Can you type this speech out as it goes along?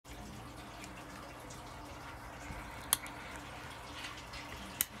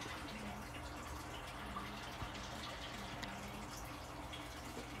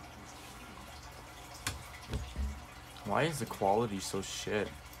Why is the quality so shit?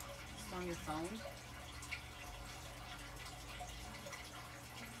 It's on your phone.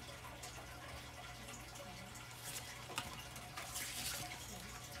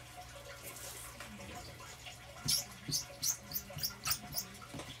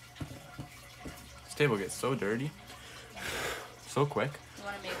 This table gets so dirty. So quick. You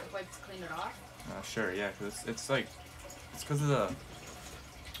want to make a wipe to clean it off? Sure, yeah, because it's like, it's because of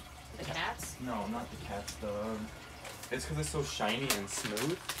the cats? No, not the cats. It's because it's so shiny and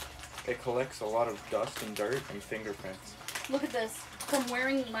smooth. It collects a lot of dust and dirt and fingerprints. Look at this. From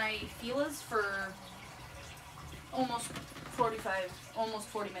wearing my Fila's for almost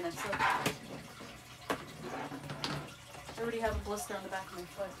 40 minutes. Look. I already have a blister on the back of my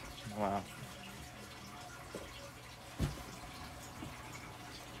foot. Wow.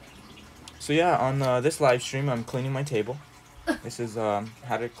 So yeah, on this live stream, I'm cleaning my table. This is how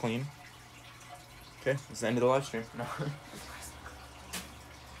to clean. Okay, it's the end of the live stream. No.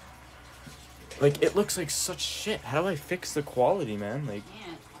 Like, it looks like such shit. How do I fix the quality, man? Like, you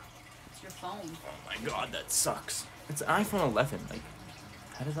can't. It's your phone. Oh my god, that sucks. It's an iPhone 11. Like,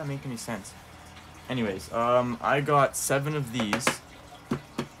 how does that make any sense? Anyways, I got 7 of these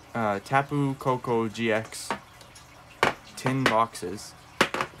Tapu Koko GX tin boxes.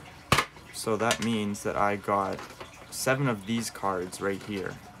 So that means that I got 7 of these cards right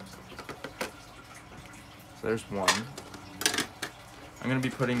here. So there's one. I'm gonna be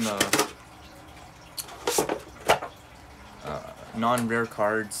putting the non-rare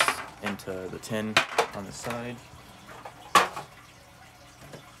cards into the tin on the side.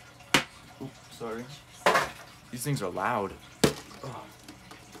 Oops, sorry. These things are loud. Ugh.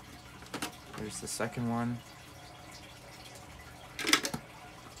 There's the second one.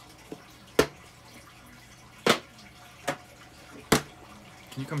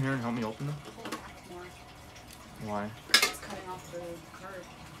 Can you come here and help me open them? Why? It's cutting off the card.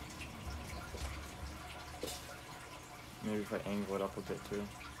 Maybe if I angle it up a bit too.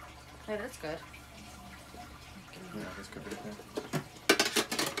 Hey, that's good. Yeah, that's good right there.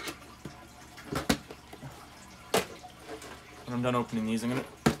 When I'm done opening these, I'm gonna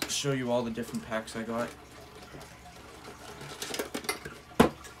show you all the different packs I got.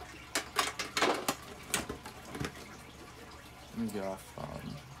 Let me get off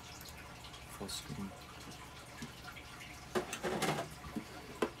full screen.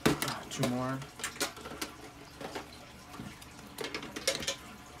 2 more.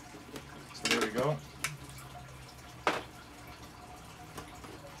 So there we go.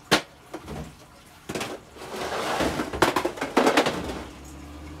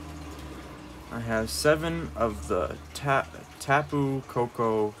 I have 7 of the Tapu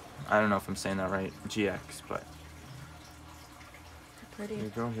Koko, I don't know if I'm saying that right, GX, but Pretty. there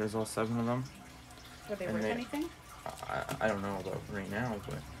you go. Here's all 7 of them. Are they worth anything? I don't know about right now,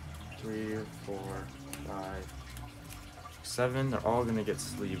 but 3, 4, 5, 7. They're all gonna get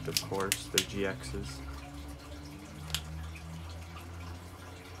sleeved, of course. They're GXs.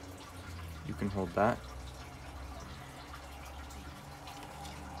 You can hold that.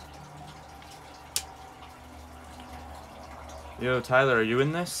 Yo, Tyler, are you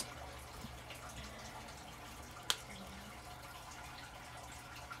in this?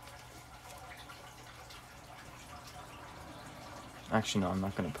 Actually, no, I'm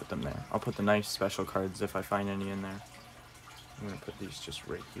not going to put them there. I'll put the nice special cards if I find any in there. I'm going to put these just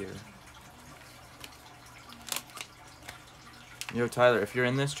right here. Yo, Tyler, if you're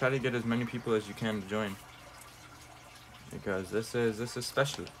in this, try to get as many people as you can to join. Because this is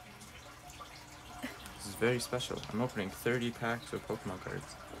special. This is very special. I'm opening 30 packs of Pokemon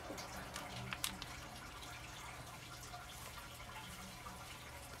cards.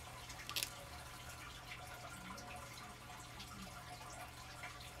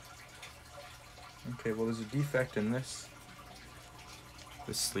 Okay, well, there's a defect in this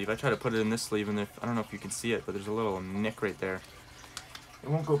sleeve. I try to put it in this sleeve, and I don't know if you can see it, but there's a little nick right there. It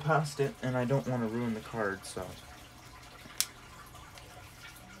won't go past it, and I don't want to ruin the card, so.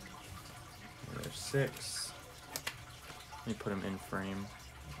 There's 6. Let me put them in frame.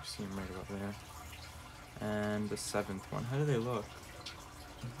 You see them right about there. And the 7th one. How do they look?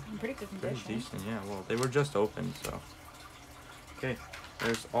 In pretty good condition. Pretty decent, yeah. Well, they were just opened, so. Okay,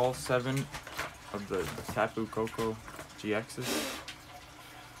 there's all 7 of the Tapu Koko GXs.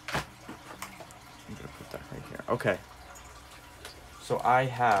 I'm gonna put that right here. Okay. So I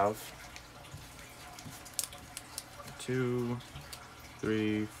have 2,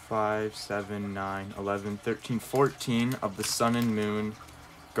 3, 5, 7, 9, 11, 13, 14 of the Sun and Moon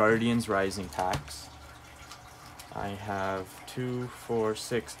Guardians Rising packs. I have 2, 4,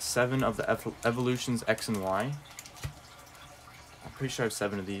 6, 7 of the Evolutions X and Y. pretty sure I have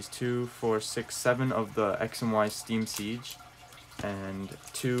 7 of these. 2, 4, 6, 7 of the X and Y Steam Siege, and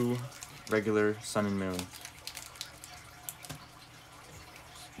 2 regular Sun and Moon.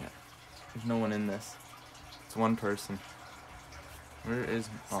 Yeah, there's no one in this. It's one person. Where is...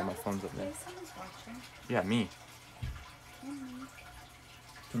 Oh, my phone's up there. Someone's watching. Yeah, me.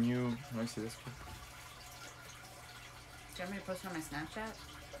 Can you... Let me see this quick. Do you want me to post it on my Snapchat?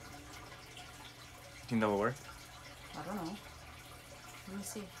 Think that will work? I don't know. Let me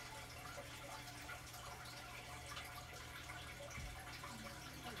see.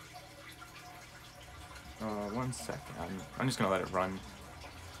 One second. I'm just gonna let it run.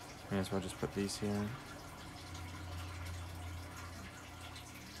 May as well just put these here.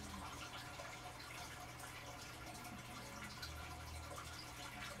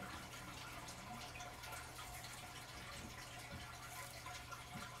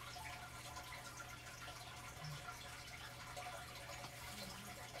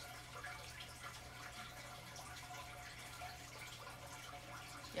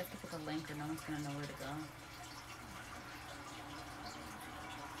 You have to put the link or no one's gonna know where to go.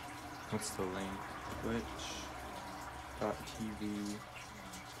 What's the link? Twitch.tv.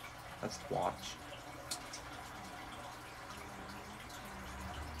 That's watch.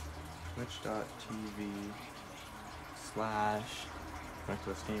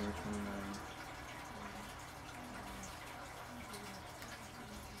 Twitch.tv/RecklessGamer29.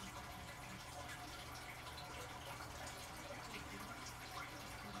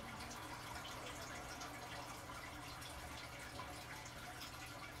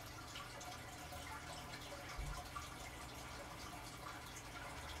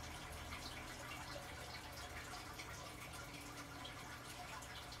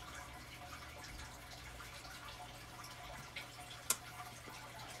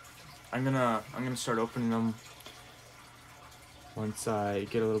 I'm gonna start opening them once I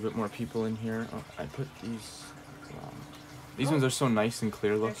get a little bit more people in here. Oh, I put these. These ones are so nice and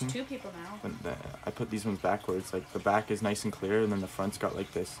clear looking. There's 2 people now. But I put these ones backwards. Like the back is nice and clear, and then the front's got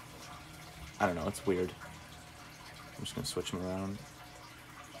like this. I don't know. It's weird. I'm just gonna switch them around.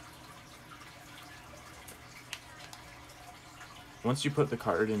 Once you put the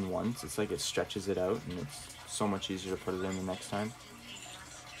card in once, it's like it stretches it out, and it's so much easier to put it in the next time.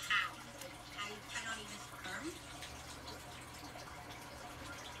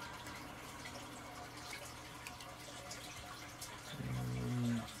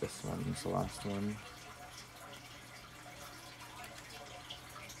 This one's the last one.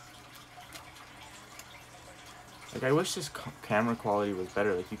 Like, I wish this camera quality was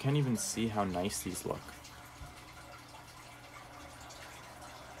better. Like, you can't even see how nice these look.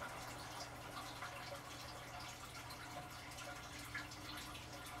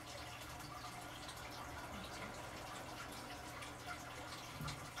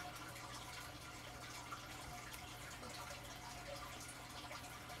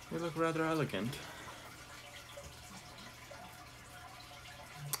 They look rather elegant.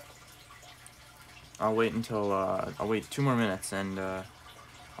 I'll wait until, I'll wait 2 more minutes and I'll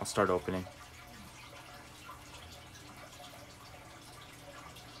start opening.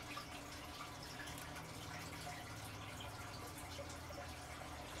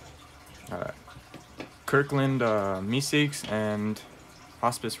 Kirkland, Meeseeks, and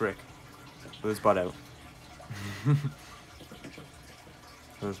Hospice Rick with his butt out.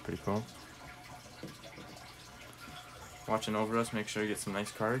 That was pretty cool. Watching over us, make sure you get some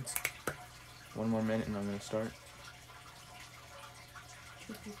nice cards. 1 more minute and I'm gonna start.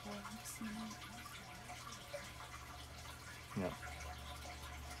 Yeah.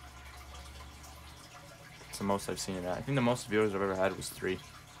 It's the most I've seen of that. I think the most viewers I've ever had was 3.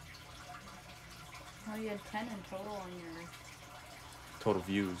 Oh, you had 10 in total on your... Total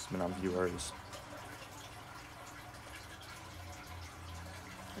views, but not viewers.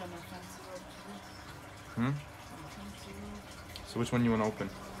 Hmm? So which one you want to open?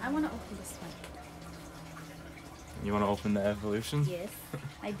 I want to open this one. You want to open the evolution? Yes,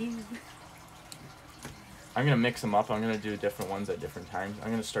 I do. I'm going to mix them up. I'm going to do different ones at different times. I'm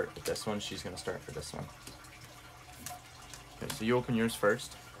going to start with this one. She's going to start for this one. Okay, so you open yours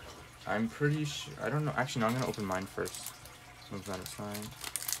first. I'm pretty sure... I don't know. Actually, no, I'm going to open mine first. Move that aside.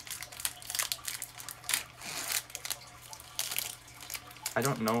 I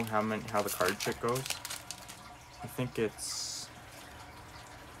don't know how the card trick goes. I think it's...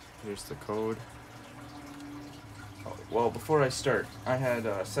 Here's the code. Oh, well, before I start, I had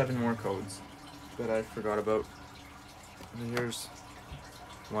 7 more codes that I forgot about. Here's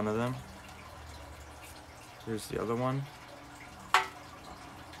one of them. Here's the other one.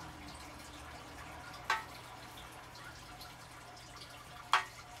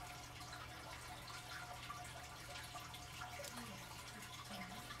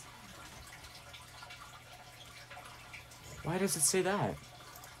 Why does it say that?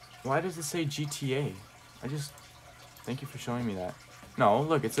 Why does it say GTA? Thank you for showing me that. No,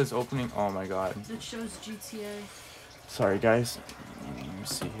 look, it says opening. Oh my god. It shows GTA. Sorry, guys. Let me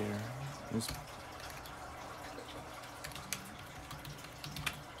see here.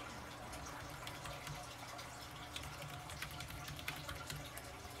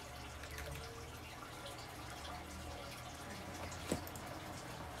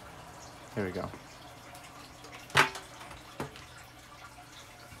 There we go.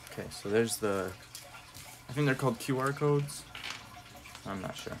 Okay, so there's the... I think they're called QR codes. I'm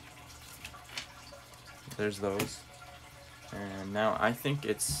not sure. There's those. And now I think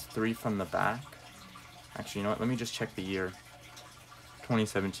it's 3 from the back. Actually, you know what? Let me just check the year.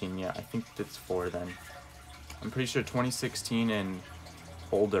 2017, yeah. I think it's 4 then. I'm pretty sure 2016 and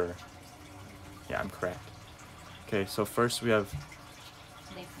older. Yeah, I'm correct. Okay, so first we have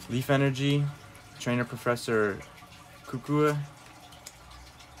Leaf Energy, Trainer Professor Kukua.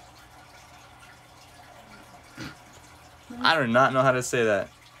 I do not know how to say that.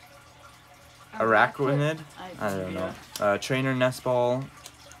 Araquanid? I don't know. Trainer Nestball,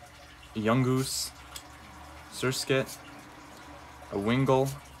 Yungoos, Surskit, a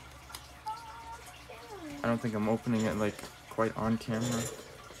Wingull. I don't think I'm opening it like quite on camera.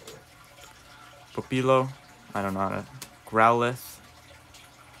 Pupilo, I don't know how to. Growlithe.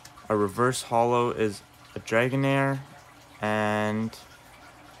 A reverse holo is a Dragonair, and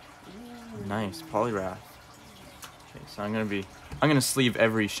nice Poliwrath. Okay, so I'm gonna sleeve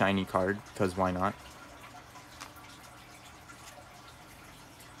every shiny card because why not?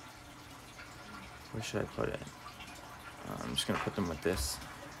 Where should I put it? I'm just gonna put them with this.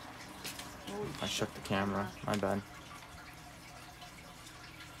 I shook the camera. My bad.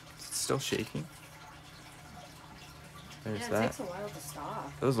 It's still shaking. There's it that. takes a while to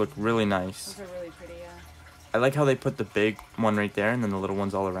stop. Those look really nice. Those are really pretty, yeah. I like how they put the big one right there and then the little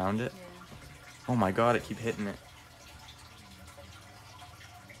ones all around it. Yeah. Oh my god, I keep hitting it.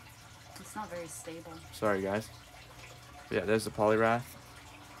 It's not very stable. Sorry, guys. But yeah, there's the Poliwrath.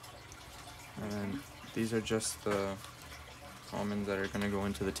 And these are just the commons that are going to go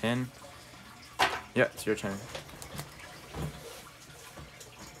into the tin. Yeah, it's your turn.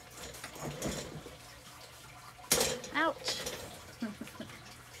 Ouch.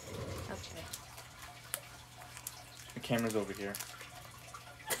 Okay. The camera's over here.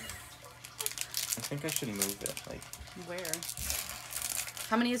 I think I should move it, like... Where?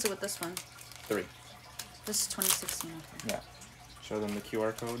 How many is it with this one? 3. This is 2016, okay. Yeah. Show them the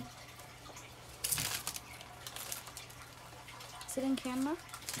QR code. Is it in camera?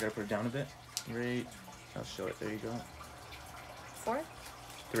 You gotta put it down a bit. Right. I'll show it. There you go. 4?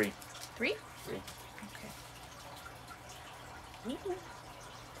 3. 3? 3. Okay.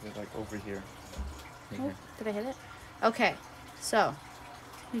 Put it like over here. Oh, Here. did I hit it? Okay, so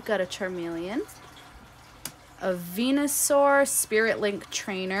we've got a Charmeleon, a Venusaur Spirit Link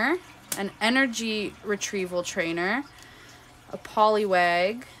trainer, an Energy Retrieval trainer, a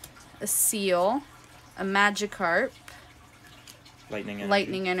Poliwag, a Seal, a Magikarp,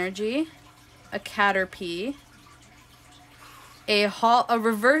 Lightning Energy, a Caterpie, a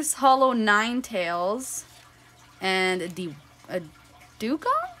Reverse Holo Ninetales, and a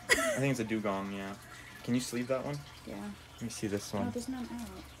Dugong? I think it's a Dugong, yeah. Can you sleeve that one? Yeah. Let me see this No, one. there's none out.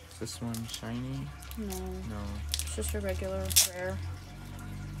 Is this one shiny? No. No. It's just a regular rare.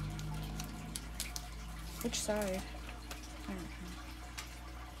 Which side? I don't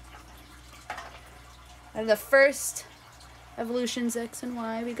know. Out of the first evolutions X and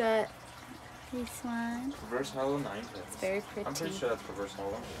Y, we got this one. Reverse Holo 9. It's very pretty. I'm pretty sure that's reverse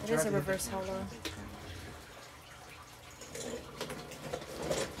holo. It is a reverse holo.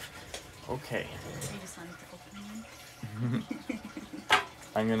 Okay. You just wanted to open one.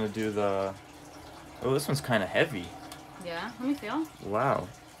 I'm gonna do the... Oh, this one's kind of heavy. Yeah, let me feel. Wow.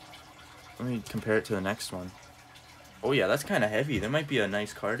 Let me compare it to the next one. Oh yeah, that's kind of heavy. There might be a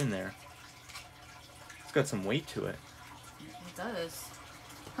nice card in there. It's got some weight to it. It does.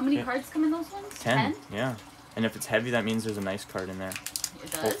 How many cards come in those ones? 10? Yeah. And if it's heavy, that means there's a nice card in there.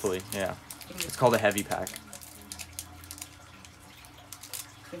 It does? Hopefully, yeah. It's called a heavy pack.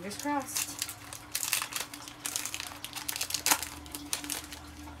 Fingers crossed.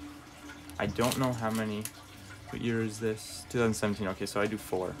 I don't know how many... What year is this? 2017. Okay, so I do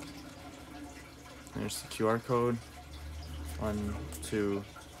 4. There's the QR code. 1, 2...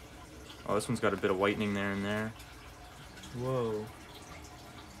 Oh, this one's got a bit of whitening there and there. Whoa.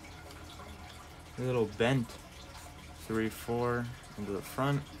 A little bent. 3, 4 into the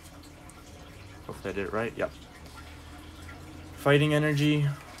front. Hopefully I did it right. Yep. Fighting Energy.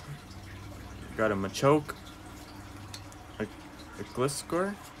 Got a Machoke. a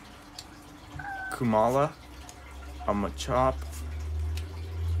Gliscor, Kumala, a Machop,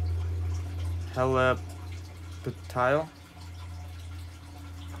 Heleptile,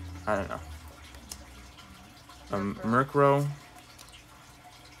 I don't know, a Murkrow,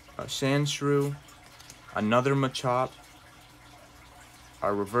 a Sandshrew, another Machop.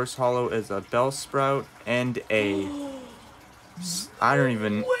 Our reverse holo is a Bellsprout and a I don't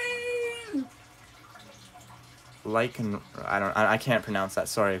even I can't pronounce that,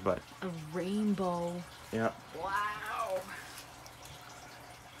 sorry, but a rainbow. Yeah. Wow.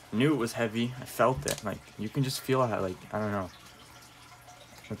 Knew it was heavy. I felt it. Like, you can just feel how, like, I don't know.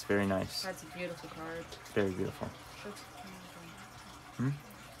 That's very nice. That's a beautiful card. Very beautiful.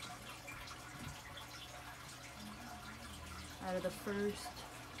 Out of the first,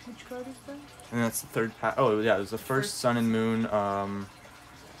 which card is that? And that's the third pack. Oh, yeah, it was the first Sun and Moon,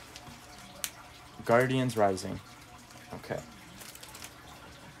 Guardians Rising. Okay.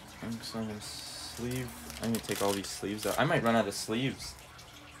 So I'm gonna sleeve. I'm gonna take all these sleeves out. I might run out of sleeves.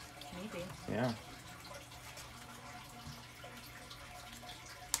 Maybe. Yeah.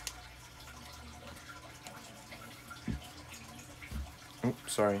 Oh,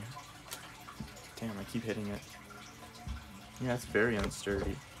 sorry. Damn, I keep hitting it. Yeah, it's very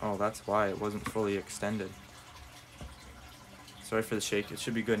unsturdy. Oh, that's why it wasn't fully extended. Sorry for the shake. It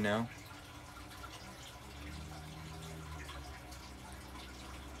should be good now.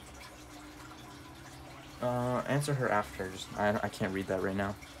 Answer her after. Just I can't read that right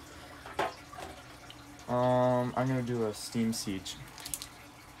now. I'm gonna do a Steam Siege.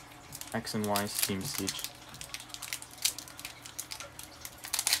 X and Y Steam Siege.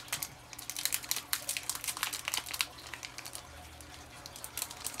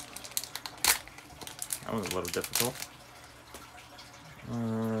 That was a little difficult.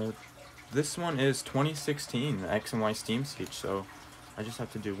 This one is 2016, the X and Y Steam Siege, so I just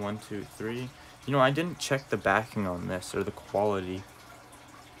have to do 1, 2, 3. You know, I didn't check the backing on this, or the quality.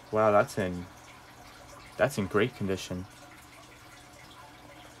 Wow, that's in great condition.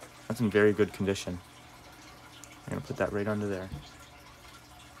 That's in very good condition. I'm gonna put that right under there.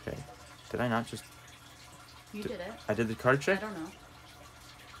 Okay. Did I not just... You did it. I did the card trick? I don't know.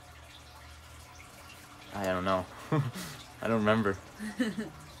 I don't know. I don't remember.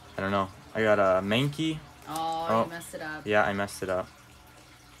 I don't know. I got a Mankey. Oh, you messed it up. Yeah, I messed it up.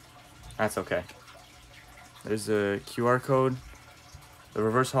 That's okay. There's a QR code. The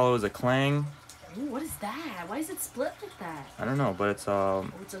reverse holo is a Clang. Ooh, what is that? Why is it split like that? I don't know, but it's a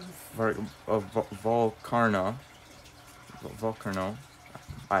Volcarno. Volcarno.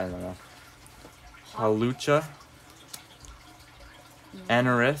 I don't know. Halucha.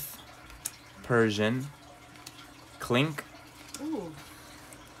 Anorith. Persian. Clink. Ooh.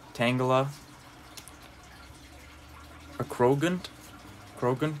 Tangela. A Krogant.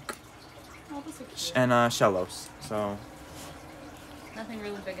 Krogan. Oh, those are cute. And Shellos. So Nothing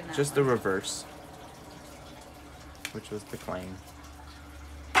really big in that just one. the reverse, which was the Clang.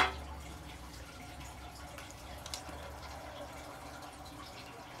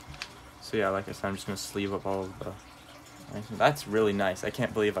 So yeah, like I said, I'm just gonna sleeve up all of the... That's really nice. I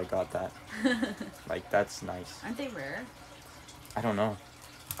can't believe I got that. Like, that's nice. Aren't they rare? I don't know.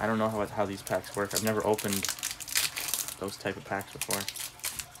 I don't know how these packs work. I've never opened those type of packs before.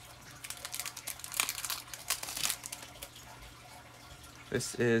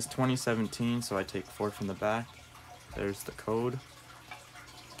 This is 2017, so I take 4 from the back. There's the code.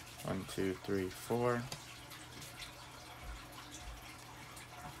 1, 2, 3, 4.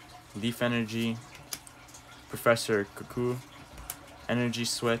 Leaf Energy, Professor Cuckoo, Energy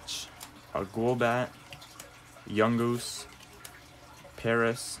Switch, a Golbat, Yungoos,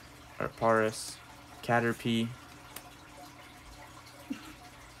 Paris, Caterpie,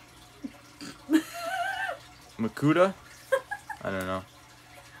 Makuta, I don't know.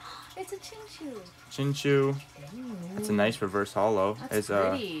 It's a Chinchou. Chinchou. It's a nice reverse holo. That's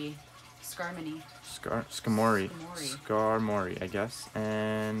pretty. Skarmory. Skarmory, I guess.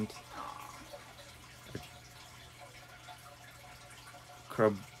 And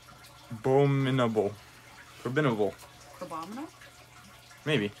Crabominable. Crabominable?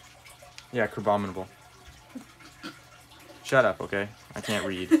 Maybe. Yeah, Crabominable. Shut up, okay? I can't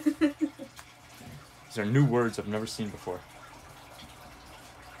read. These are new words I've never seen before.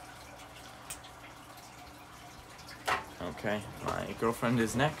 Okay, my girlfriend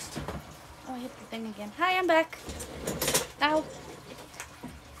is next. Oh, I hit the thing again. Hi, I'm back. Ow.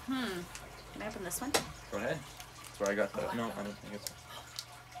 Can I open this one? Go ahead. That's where I got the... No, I don't think it's...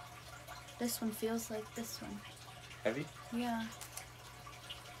 This one feels like this one. Heavy? Yeah.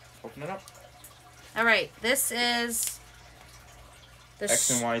 Open it up. Alright, this is The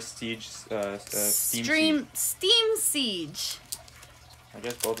X and Y Siege Steam Siege. I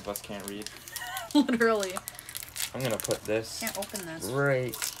guess both of us can't read. Literally. I'm gonna put this Can't open this.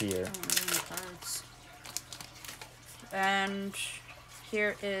 right here. Cards. And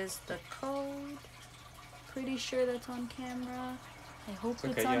here is the code. Pretty sure that's on camera. I hope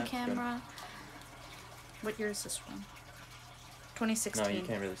it's on camera. What year is this from? 2016. No, you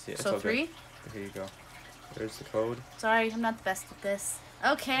can't really see it. So 3? Here you go. There's the code. Sorry, I'm not the best at this.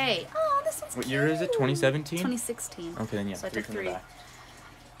 Okay. Oh, this one's What year is it? 2017? 2016. Okay, then yeah, So I 3 took from 3. the back.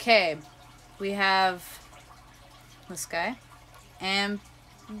 Okay. We have this guy.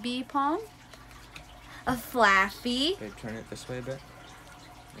 Ambipom. A Flaffy. Babe, turn it this way a bit.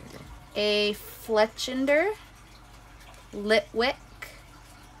 There you go. A Fletchender. Litwick.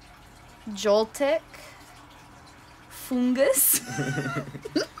 Joltik. Fungus.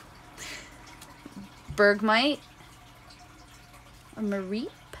 Bergmite. A Mareep.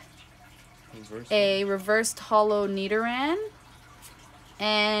 A reversed hollow Nidoran.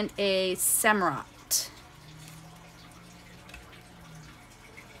 And a Samurott.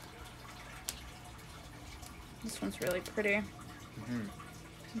 This one's really pretty. Mm-hmm.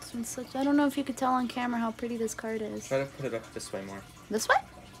 This one's such... I don't know if you could tell on camera how pretty this card is. Try to put it up this way more. This way?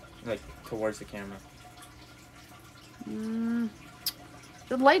 Like, towards the camera.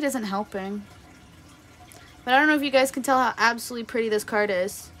 The light isn't helping. But I don't know if you guys can tell how absolutely pretty this card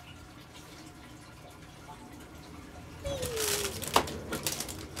is.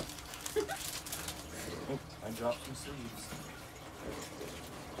 Oh, I dropped some sleeves.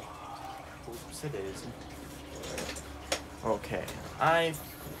 Oops, it is. Okay,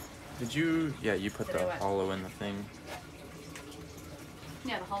 did you... Yeah, you put the hollow in the thing.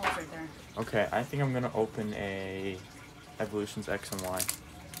 Yeah, the hollow's right there. Okay, I think I'm gonna open a Evolutions X and Y.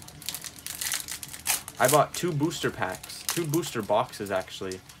 I bought 2 booster packs, 2 booster boxes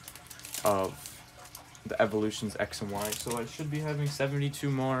actually, of the Evolutions X and Y, so I should be having 72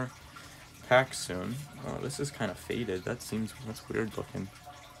 more packs soon. Oh, this is kind of faded. That's weird looking.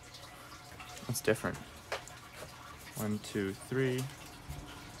 That's different. 1, 2, 3.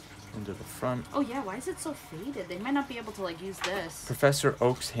 Into the front. Oh yeah, why is it so faded? They might not be able to like use this. Professor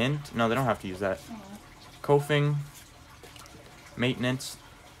Oak's Hint. No, they don't have to use that. Oh. Koffing. Maintenance.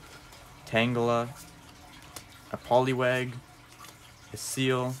 Tangela. A Poliwag. A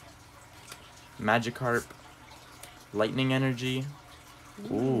Seal. Magikarp. Lightning Energy.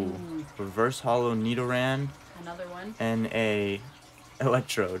 Ooh. Reverse Hollow Nidoran. Another one. And a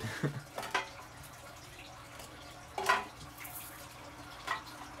Electrode.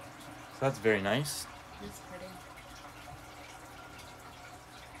 That's very nice. That's pretty.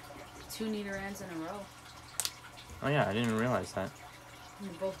 2 Nidorans in a row. Oh yeah, I didn't even realize that. And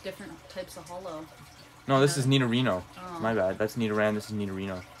they're both different types of hollow. No, this is Nidorino. Oh. My bad. That's Nidoran, this is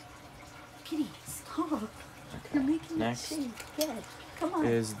Nidorino. Kitty, stop. Okay. You're making Next it shake. Get. Come on.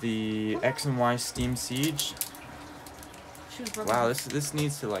 is the X and Y Steam Siege. She was rubbing Wow, her... this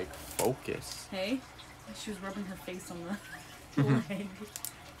needs to like focus. Hey? She was rubbing her face on the leg.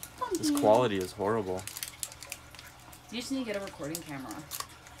 This quality is horrible. You just need to get a recording camera.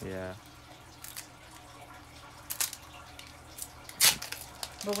 Yeah.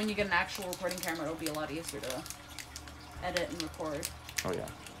 But when you get an actual recording camera, it'll be a lot easier to edit and record. Oh yeah.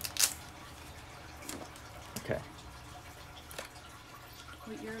 Okay.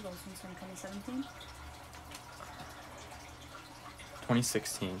 What year are those ones from? 2017?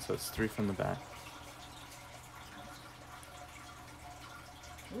 2016, so it's 3 from the back.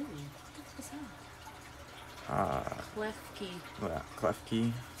 Ooh, what was that? Klefki. Yeah,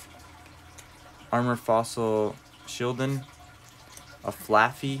 Klefki. Armor Fossil Shieldon. A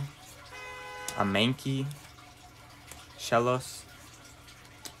Flaffy. A Mankey. Shellos.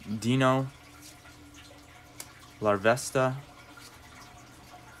 Dino. Larvesta.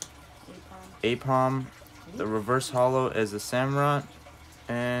 Apom. The reverse hollow is a Samurott.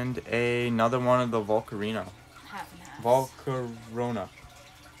 And another one of the Volcarino. Half and half. Volcarona.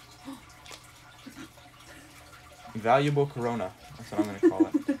 Valuable Corona. That's what I'm going to call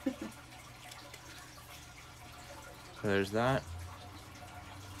it. So there's that.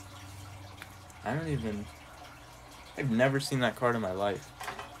 I've never seen that card in my life.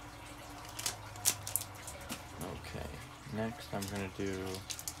 Okay. Next I'm going to do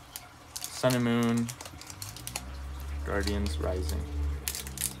Sun and Moon. Guardians Rising.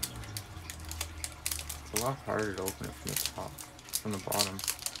 It's a lot harder to open it from the top, from the bottom.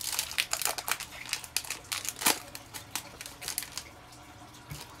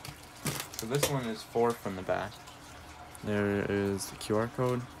 So this one is 4 from the back. There is the QR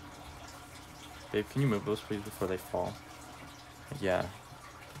code. Babe, can you move those please before they fall? Yeah.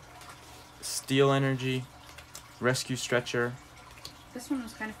 Steel Energy, Rescue Stretcher, This one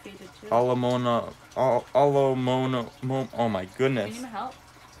was kind of faded too. oh my Can goodness. you help?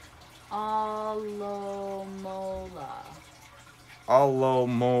 Alomola.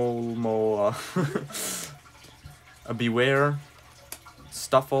 Alomomola. A Beware,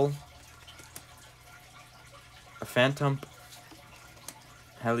 Stuffle, a Phantom,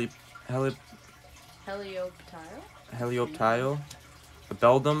 Helioptile. Helioptile, a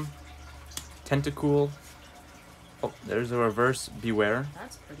Beldum, Tentacool. Oh, there's a reverse Beware.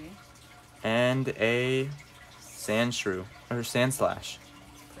 That's pretty. And a Sandshrew, or Sandslash.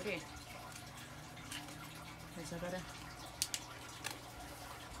 Pretty. Is that better?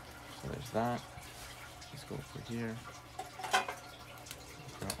 So there's that. Let's go over here. I'll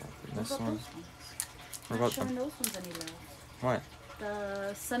open this one. What about showing them? those ones any love. What?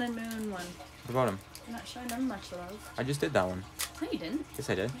 The Sun and Moon one. What about them? You're not showing them much love. I just did that one. No, you didn't. Yes,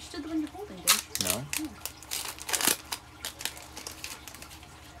 I did. You just did the one you're holding, didn't you? No. Yeah.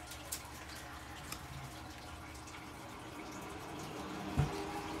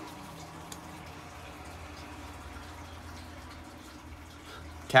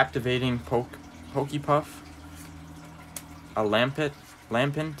 Captivating Pokepuff, a Lampent,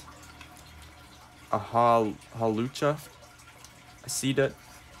 a Halucha, a Seedot,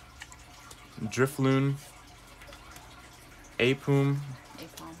 Drifloon, Apom,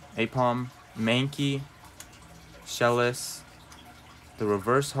 Mankey, Shellis. The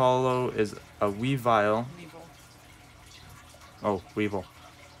reverse holo is a Weavile. Oh, Weevil.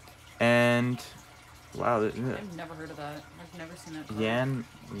 And wow, I've never heard of that. I've never seen that. Yan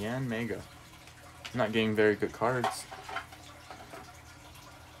Mega. I'm not getting very good cards.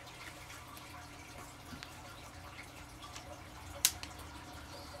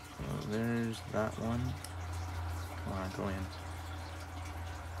 So there's that one. Come on, go in.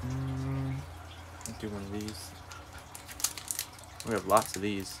 Let's do one of these. We have lots of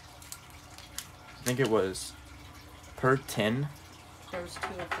these. I think it was per tin. There was 2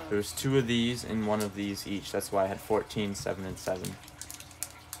 of those. There was 2 of these and 1 of these each. That's why I had 14, 7, and 7.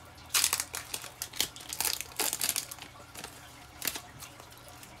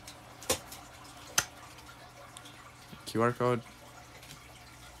 QR code.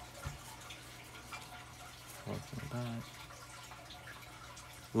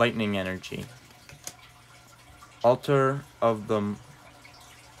 Lightning Energy. Altar of the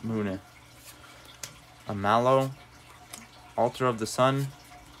Moon. A Mallow. Altar of the Sun.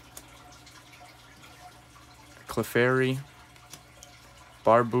 Clefairy.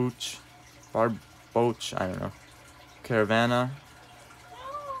 Barboach, I don't know. Caravana.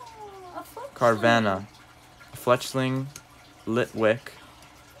 Oh, a Carvanha. Fletchling. Litwick.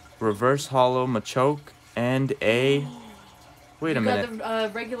 Reverse Hollow Machoke. And a... Wait a minute. You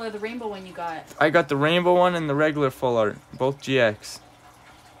got the rainbow one you got. I got the rainbow one and the regular full art. Both GX.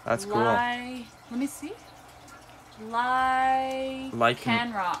 That's cool. Let me see.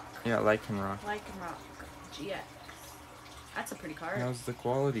 Lycanroc. Yeah, Lycanroc. Lycanroc. GX. That's a pretty card. How's the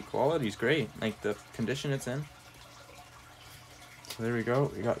quality? Quality's great. Like the condition it's in. So there we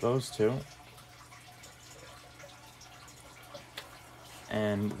go. We got those 2.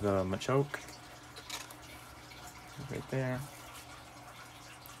 And the Machoke. Right there.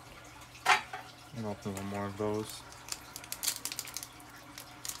 And open one more of those.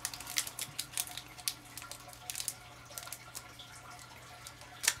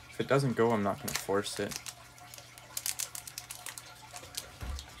 If it doesn't go, I'm not going to force it.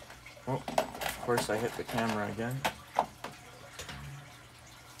 Oh, of course I hit the camera again.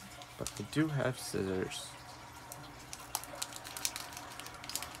 But I do have scissors.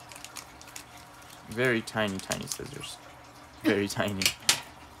 Very tiny, tiny scissors. Very tiny.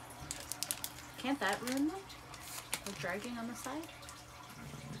 Can't that ruin them? The dragging on the side?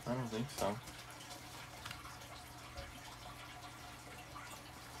 I don't think so.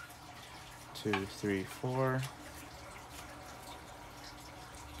 Two, three, four.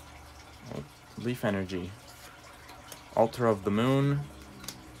 Oh, Leaf Energy. Altar of the Moon.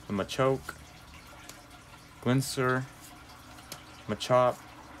 The Machoke. Glincer. Machop.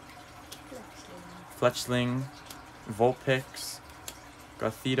 Fletchling. Vulpix.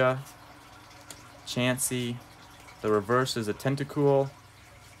 Gothita. Chansey. The reverse is a Tentacool.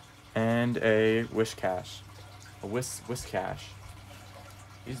 And a Wishcash. A Whiscash.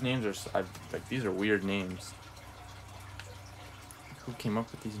 These names are, like, these are weird names. Who came up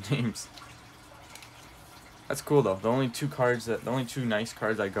with these names? That's cool though. The only 2 nice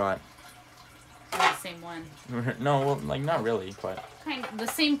cards I got. Oh, the same one. No, well, like not really, but Kind of the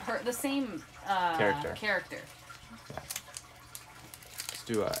same character. Yeah.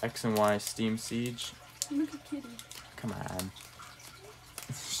 Let's do a X and Y Steam Siege. Look at Kitty. Come on.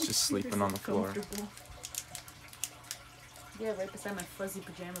 She's just sleeping on the floor. Yeah, right beside my fuzzy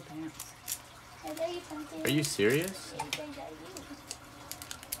pajama pants. Are you serious?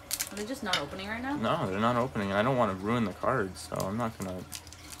 Are they just not opening right now? No, they're not opening, and I don't want to ruin the cards, so I'm not gonna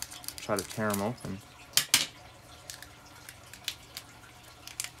try to tear them open.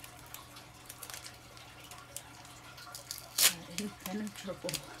 Impenetrable.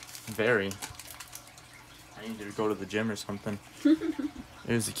 Very. I need to go to the gym or something.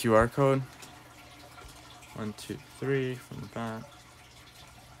 Here's the QR code. 1, 2, 3 from the back.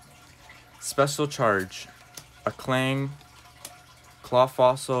 Special charge. A Clang, Claw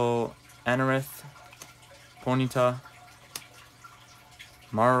Fossil, Anorith, Ponyta,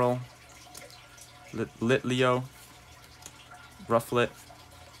 Marl, Litleo, Rufflet,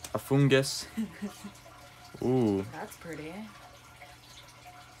 a Fungus. Ooh. That's pretty.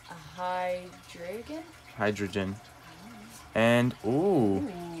 A Hydreigon? Hydrogen. And, ooh.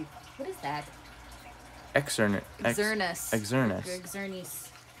 What is that? Exernus. Xerneas. Xerneas. Xerneas.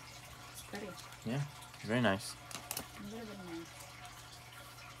 It's pretty. Yeah, very nice. A little bit nice.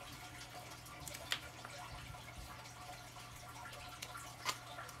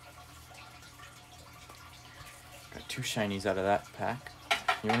 Got 2 shinies out of that pack.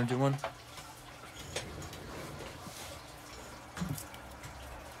 You want to do one?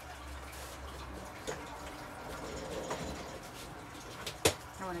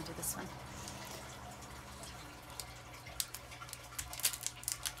 I want to do this one.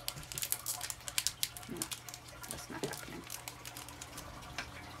 No, that's not happening.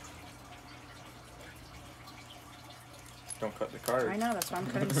 Don't cut the card. I know, that's why I'm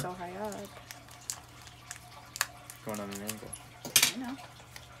cutting so high up. Going on an angle. I know.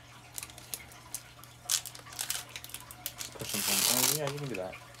 Push them from. Oh yeah, you can do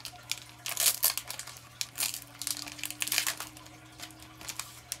that.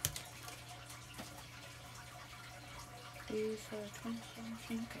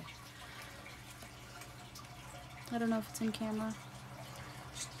 Okay. I don't know if it's in camera.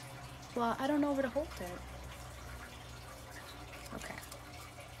 Well, I don't know where to hold it. Okay.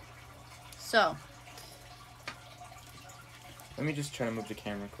 So. Let me just try to move the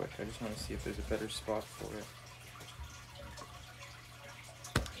camera quick. I just want to see if there's a better spot for it.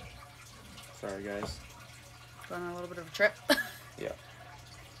 Sorry, guys. Going on a little bit of a trip. Yeah.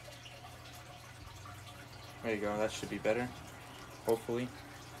 There you go. That should be better. Hopefully.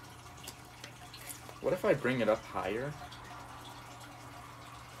 What if I bring it up higher?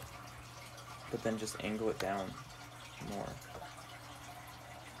 But then just angle it down more.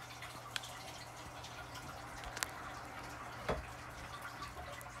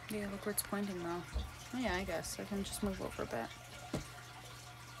 Yeah, look where it's pointing now. Oh yeah, I guess. I can just move over a bit.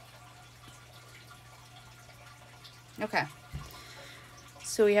 Okay.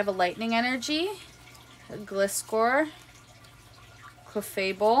 So we have a Lightning Energy, a Gliscor,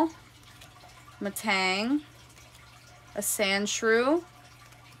 Clefable, Matang, a Sandshrew,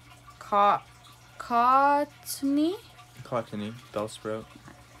 Cottony. Cottony, Bellsprout.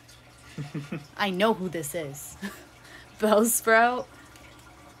 I know who this is. Bellsprout,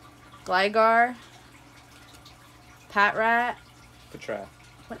 Gligar, Patrat, Patrat.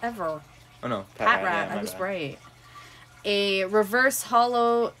 whatever. Oh no, Patrat, yeah, I was bad. right. A Reverse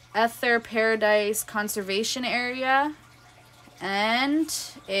Hollow Ether Paradise Conservation Area, and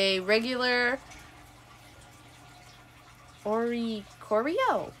a regular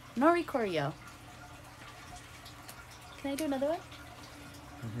Oricorio. Noricorio. Can I do another one?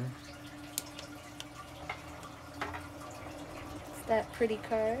 It's that pretty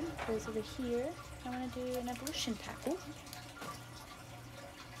card. Goes over here. I want to do an evolution pack. Ooh,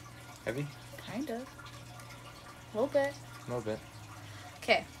 Heavy? kind of. A little bit. A little bit.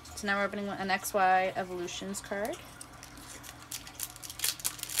 Okay, so now we're opening an XY Evolutions card.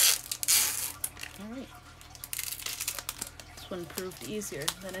 Alright. This one proved easier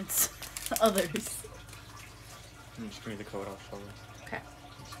than its others. Just give me the code, I'll show you. Okay.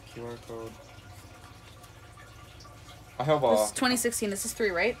 QR code. I have This is 2016. This is 3,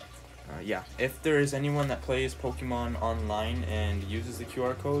 right? yeah. If there is anyone that plays Pokemon online and uses the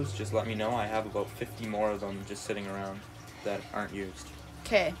QR codes, just let me know. I have about 50 more of them just sitting around that aren't used.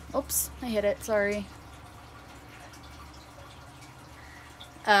 Okay. Oops, I hit it. Sorry.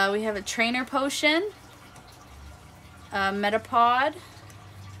 We have a Trainer Potion, a Metapod,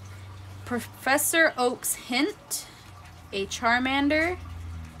 Professor Oak's Hint, a Charmander,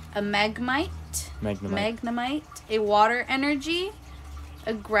 a Magnemite, a Water Energy,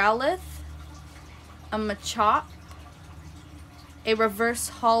 a Growlithe, a Machop, a reverse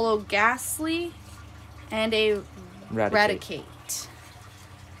hollow Ghastly, and a Raticate. These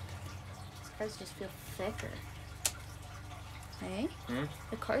cards just feel thicker. Hey? Hmm?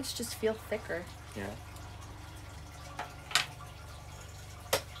 The cards just feel thicker. Yeah.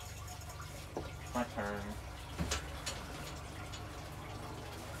 My turn.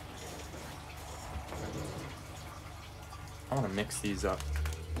 I want to mix these up.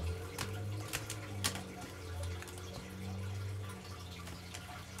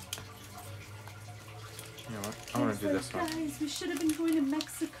 You know what? I want to do this one. Guys, we should have been going to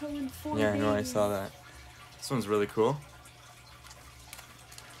Mexico in 4 days. Yeah, I know, I saw that. This one's really cool.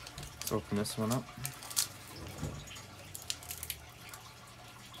 Let's open this one up.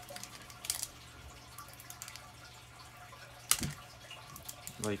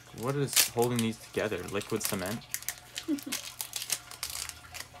 Like, what is holding these together? Liquid cement?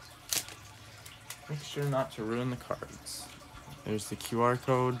 Make sure not to ruin the cards. There's the QR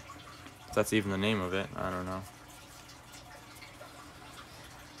code. If that's even the name of it, I don't know.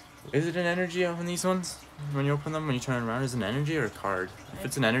 Is it an energy on these ones? When you open them, when you turn it around, is it an energy or a card? If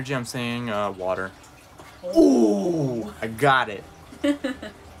it's an energy, I'm saying water. Ooh! I got it.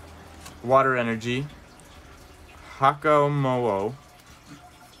 Water energy. Hakamowo.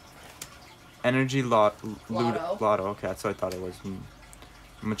 Energy Lotto. Okay, that's what I thought it was.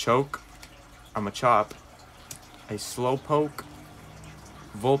 Machoke. A Machop. A Slowpoke.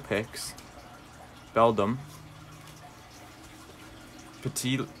 Vulpix. Beldum.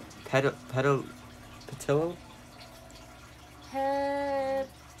 Petillo? Petilio?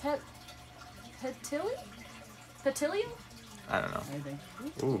 I don't know.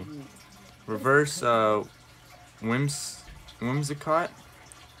 Ooh. Reverse Whimsicott.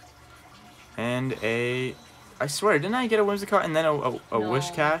 And a... I swear, didn't I get a Whimsicott and then a No.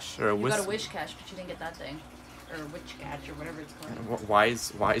 Wish Cash? Or a You got a Wish Cash, but you didn't get that thing. Or a Witch Cash, or whatever it's called.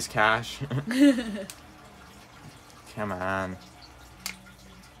 Wise Cash? Come on.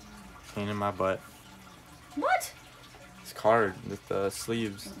 Pain in my butt. What? This card with the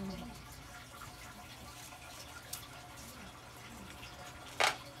sleeves.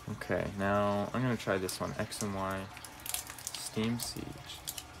 Okay, now I'm gonna try this one. X and Y. Steam Siege.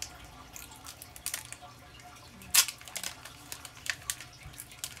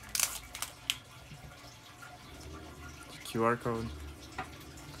 QR code.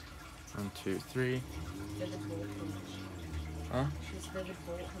 1, 2, 3. Vivid Voltage. Huh? She's Vivid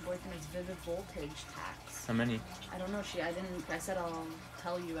Voltage. Her boyfriend is Vivid Voltage tax. How many? I don't know. I said I'll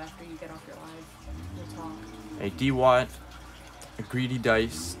tell you after you get off your live. We'll talk. A D-Watt. A Greedy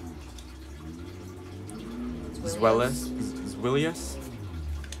Dice. Zwillius.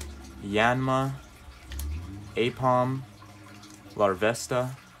 Yanma. Apom.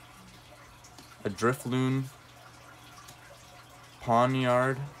 Larvesta. A Drifloon.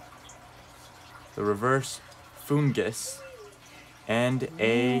 Pawniard. The reverse Fungus. And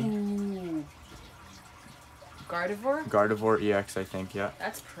a Ooh. Gardevoir? Gardevoir EX, I think, yeah.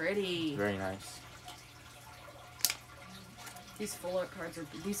 That's pretty. Very nice. These full art cards are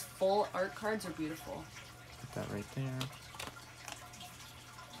beautiful. Put that right there.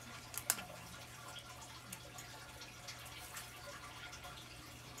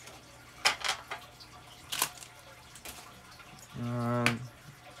 I'm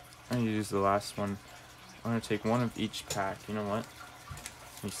gonna use the last one. I'm gonna take one of each pack. You know what?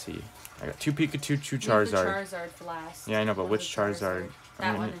 Let me see. I got 2 Pikachu, 2 Charizard. Leave the Charizard for last. Yeah, I know, but One which of the Charizard?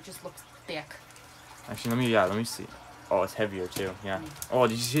 That one, it just looks thick. Actually, let me see. Oh, it's heavier too. Yeah. Oh,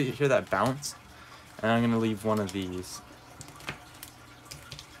 did you hear that bounce? And I'm gonna leave one of these.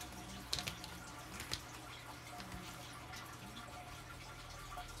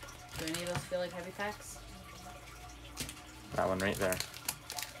 Do any of those feel like heavy packs? That one right there.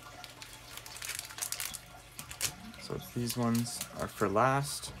 So these ones are for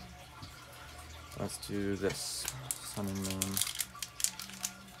last. Let's do this. Sun and Moon.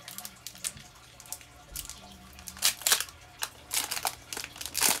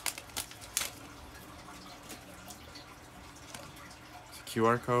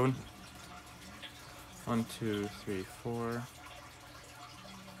 QR code. 1, 2, 3, 4.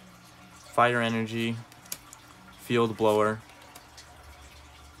 Fire Energy. Field Blower.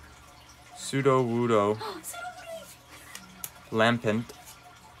 Pseudo Wudo. Lampent.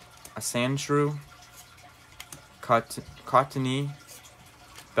 A Sandshrew. Cottony.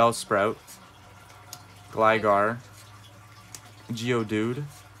 Bellsprout. Gligar. Geodude.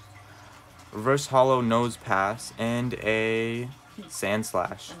 Reverse Hollow Nose Pass. And a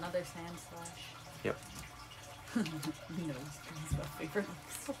Sandslash. Another Sandslash. Yep. Nose pass, my favorite.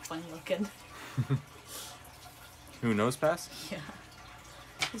 So fun looking. Who knows pass? Yeah.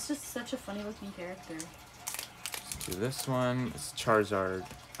 He's just such a funny looking character. Let's do this one. It's Charizard.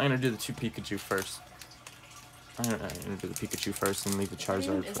 I'm gonna do the 2 Pikachu first. I'm gonna do the Pikachu first and leave the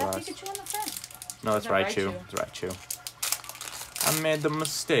Charizard Is for that last. Pikachu on the front? No, Is it's that Raichu. Raichu? It's Raichu. I made a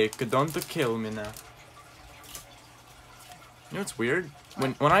mistake. Don't kill me now. You know what's weird?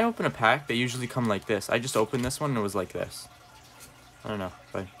 When I open a pack, they usually come like this. I just opened this one and it was like this. I don't know,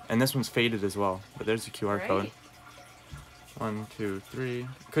 but and this one's faded as well. But there's the QR code. 1, 2, 3.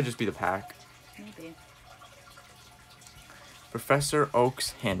 Could just be the pack. Maybe. Professor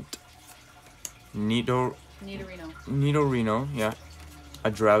Oak's hint. Nidorino, yeah.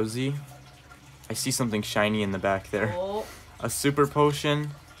 A Drowsy. I see something shiny in the back there. Oh. A Super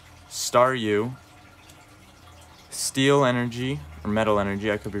Potion. Staryu. Steel Energy, or Metal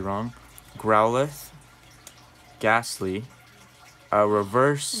Energy, I could be wrong. Growlithe. Ghastly. A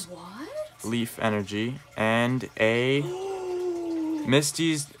Reverse What? Leaf Energy. And a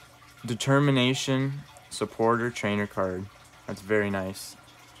Misty's Determination Supporter Trainer card. That's very nice.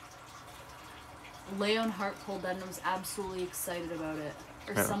 Leonhardt pulled that and was absolutely excited about it.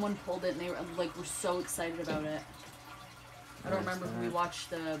 Or someone pulled it and they were like were so excited about it. I don't remember if we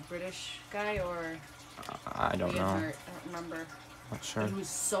watched the British guy or I don't know. Leonhardt. I don't remember. Not sure. He was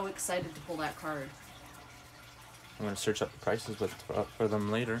so excited to pull that card. I'm gonna search up the prices for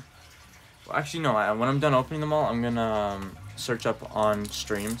them later. Well, actually, no. When I'm done opening them all, I'm gonna search up on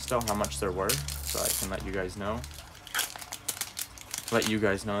stream still how much they're worth, so I can let you guys know. Let you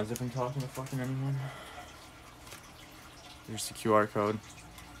guys know as if I'm talking to fucking anyone. Here's the QR code.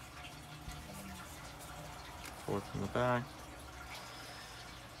 4 from the back.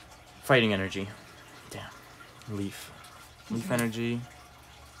 Fighting Energy. Damn. Leaf. Leaf Energy.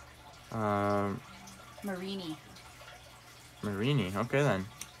 Marini. Marini. Okay then.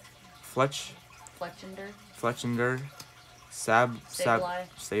 Fletchender.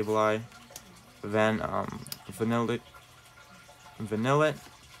 Sableye. Then Vanillit.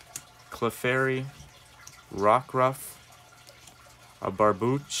 Clefairy. Rockruff. A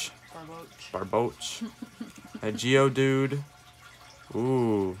Barboach. A Geodude.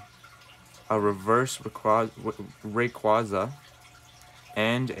 Ooh. A Reverse Rayquaza.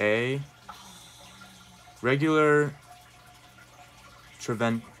 And a regular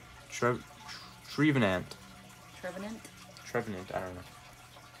Trevenant. Trevenant, I don't know.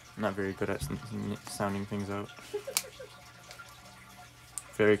 I'm not very good at sounding things out.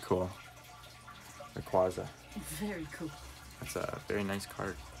 Very cool. Rayquaza. Very cool. That's a very nice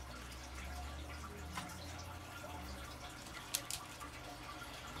card.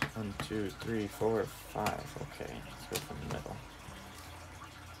 One, 2, 3, 4, 5. Okay, let's go from the middle.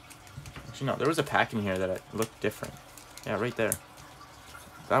 Actually, no, there was a pack in here that looked different. Yeah, right there.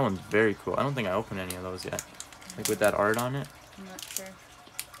 That one's very cool. I don't think I opened any of those yet. Like with that art on it. I'm not sure.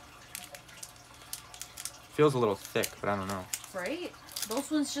 Feels a little thick, but I don't know. Right?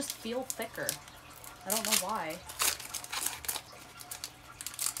 Those ones just feel thicker. I don't know why.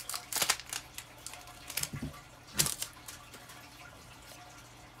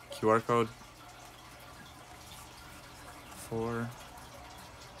 QR code. 4.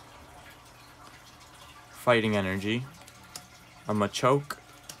 Fighting Energy. A Machoke.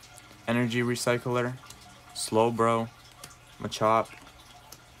 Energy Recycler. Slowbro. Machop.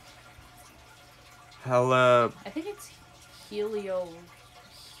 I think it's Helioptile.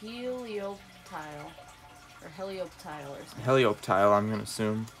 Or Helioptile or something. Helioptile, I'm gonna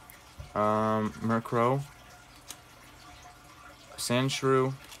assume. Murkrow.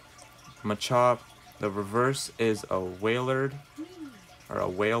 Sandshrew. Machop. The reverse is a Wailord. Or a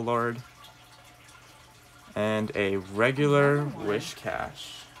Wailord. And a regular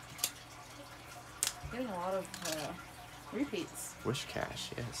Wishcash. Getting a lot of repeats.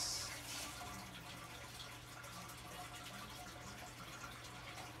 Wishcash, yes.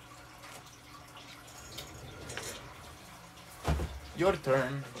 Your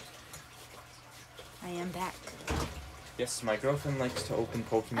turn. I am back. Yes, my girlfriend likes to open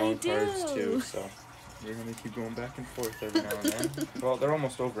Pokemon cards too, so we're gonna keep going back and forth every now and then. Well, they're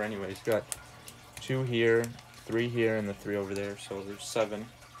almost over anyways. Got 2 here, 3 here, and the 3 over there, so there's 7.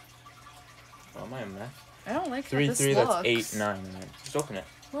 Oh, am I a mess? I don't like 3, how this 3, looks. that's 8, 9. Just open it.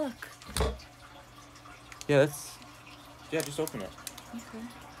 Look. Yeah, that's... Yeah, just open it. Okay.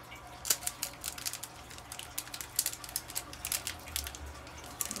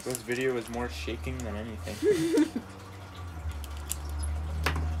 This video is more shaking than anything.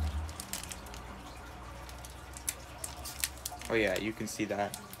 Oh yeah, you can see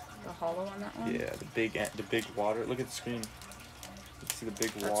that. The hollow on that one? Yeah, the big water. Look at the screen. You can see the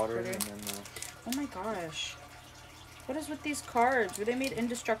big That's water pretty. and then the... Oh my gosh. What is with these cards? Were they made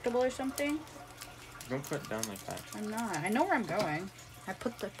indestructible or something? Don't put it down like that. I'm not. I know where I'm going. I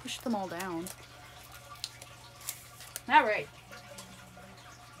pushed them all down. All right.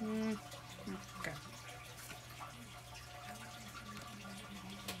 Okay.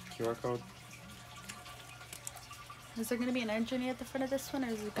 QR code. Is there gonna be an energy at the front of this one, or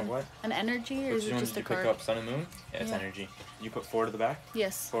is it A what? an energy, or Which is it one just did a you card? pick up? Sun and Moon? Yeah, it's Yeah. energy. You put 4 to the back?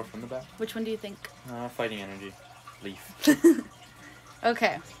 Yes. 4 from the back? Which one do you think? Fighting energy. Leaf.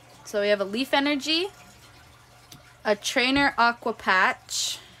 Okay. So we have a leaf energy, a trainer aqua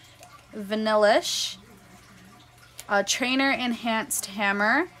patch, vanillish, a trainer enhanced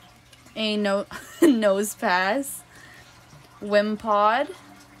hammer, a nose pass, Wimpod,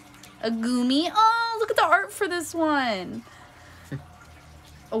 a Goomy. Oh, look at the art for this one.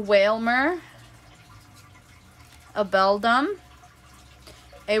 A Whalmer, a Beldum,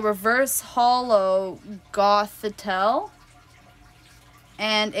 a reverse hollow Gothitelle,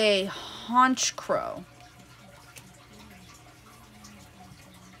 and a Haunch Crow.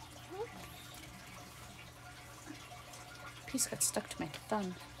 Piece got stuck to my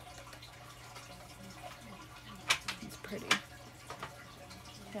thumb. It's pretty.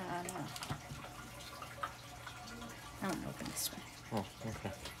 Yeah, I don't know. I want to open this way. Oh,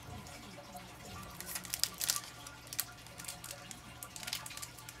 okay.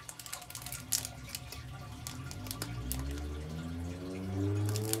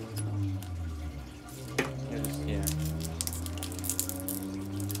 Yeah.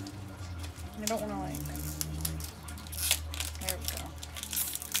 I don't want to like. There we go.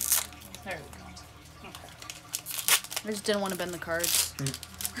 There we go. Okay. I just didn't want to bend the cards.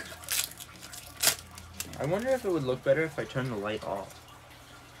 I wonder if it would look better if I turned the light off.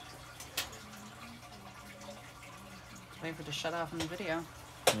 Waiting for it to shut off in the video.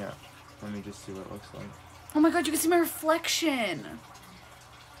 Yeah. Let me just see what it looks like. Oh my god, you can see my reflection.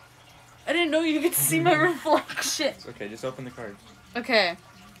 I didn't know you could see my reflection. It's okay, just open the cards. Okay.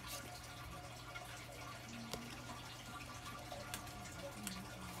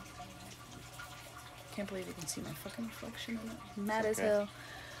 Can't believe you can see my fucking reflection in it. Mad as Okay. hell.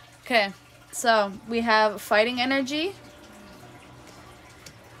 Okay, so we have fighting energy,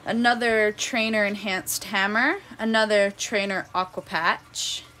 another trainer enhanced hammer, another trainer aqua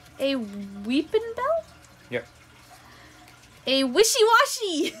patch, a weeping bell, Yep. a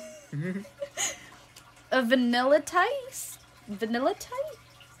wishy-washy, a vanilla type, I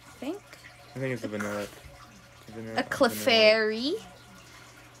think, I think it's the vanilla. a Clefairy,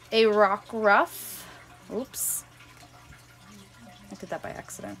 a rock ruff, oops, I did that by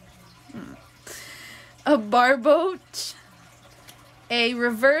accident, a barboat, a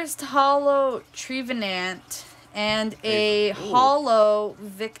reversed hollow Trevenant, and a Ooh. hollow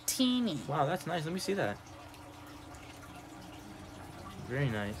Victini. Wow, that's nice. Let me see that. Very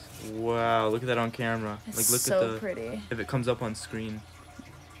nice. Wow, look at that on camera. It's Like, look so at the pretty. if it comes up on screen.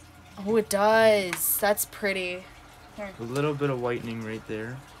 Oh, it does. That's pretty. Here. A little bit of whitening right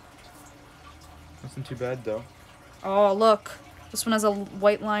there. Wasn't too bad though. Oh, look. This one has a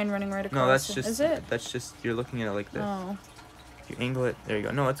white line running right across. No, that's it. just Is it? that's just you're looking at it like this. Oh. If you angle it, there you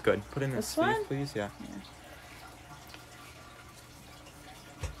go. No, it's good. Put it in the This sleeve, one? please. Yeah. Yeah.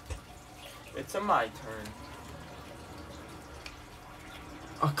 It's my turn.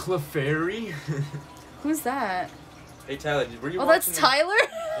 A Clefairy? Who's that? Hey Tyler, were you Oh, watching that's Tyler?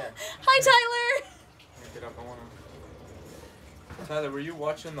 Hi, Tyler. Get up, I wanna... Tyler, were you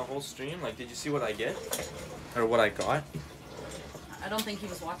watching the whole stream? Like, did you see what I get? Or what I got? I don't think he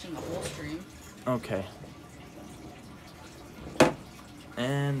was watching the whole stream. Okay.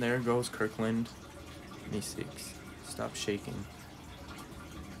 And there goes Kirkland. Me 6. Stop shaking.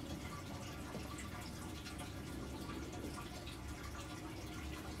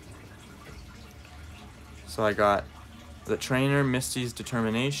 So I got the trainer, Misty's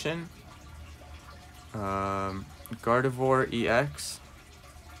Determination, Gardevoir EX,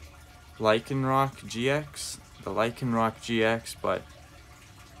 Lycanroc GX, the Lycanroc GX, but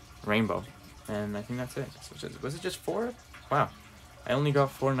rainbow. And I think that's it. So was it just 4? Wow. I only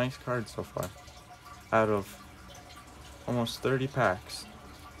got 4 nice cards so far. Out of almost 30 packs.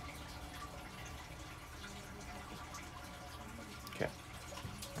 Okay.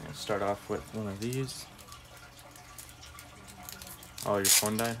 I'm going to start off with one of these. Oh, your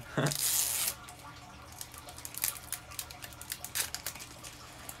phone died?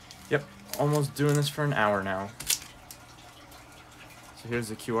 Yep, almost doing this for an hour now. So here's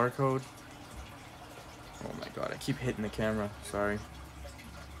the QR code. Oh my god, I keep hitting the camera, sorry.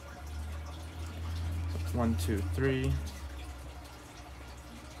 1, 2, 3.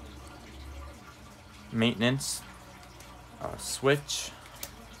 Maintenance. a Switch,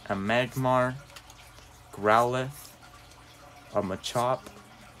 a Magmar, Growlithe, a Machop,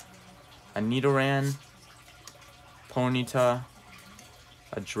 a Nidoran, Ponyta,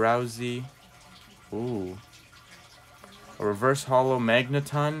 a Drowsy, ooh, a Reverse Hollow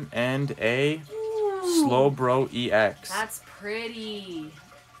Magneton, and a Slowbro EX. That's pretty.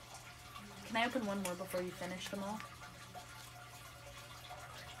 Can I open one more before you finish them all?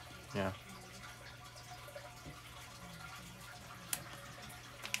 Yeah.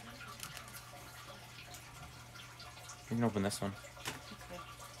 You can open this one. Okay.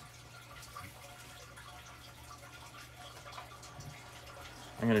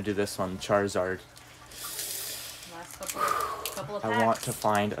 I'm gonna do this one, Charizard. Last couple of packs. I want to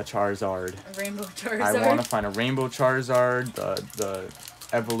find a Charizard. A rainbow Charizard. I want to find a Rainbow Charizard, the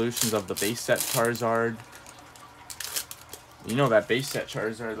evolutions of the base set Charizard. You know that base set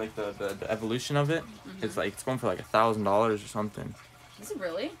Charizard, like the evolution of it? Mm-hmm. It's like, it's going for like $1,000 or something. Is it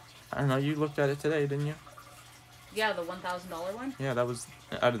really? I don't know, you looked at it today, didn't you? Yeah, the $1,000 one? Yeah, that was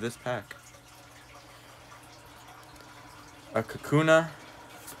out of this pack. A Kakuna,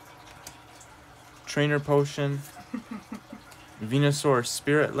 Trainer Potion, Venusaur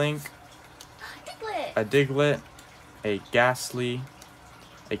Spirit Link, Diglett. a Diglett, a Ghastly,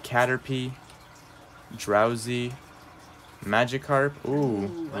 a Caterpie, Drowsy, Magikarp,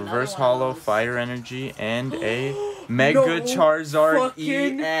 Ooh, another Reverse one Hollow of those. Fire Energy, and a Mega Charizard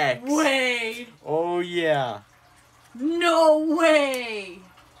EX. Way! Oh yeah, No way!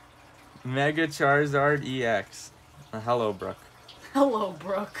 Mega Charizard EX. Hello, Brooke. Hello,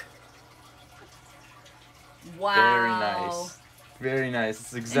 Brooke. Wow. Very nice. Very nice.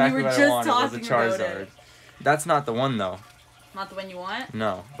 It's exactly were what I just wanted, was a talking about Charizard. it. That's not the one though. Not the one you want?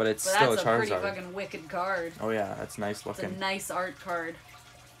 No, but it's But still that's a a pretty Charizard. fucking wicked card. Oh yeah, that's nice It's a looking. nice art card.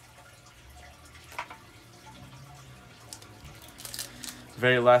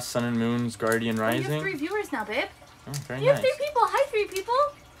 Very last Sun and Moon's Guardian Oh, you Rising. have 3 viewers now, babe. Oh, very You have nice. 3 people. Hi, 3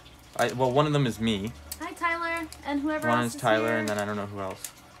 people. Well, one of them is me. Hi, Tyler, and whoever One else is Tyler, here. and then I don't know who else.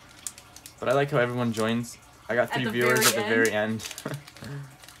 But I like how everyone joins. I got At 3 the viewers very at the end. very end.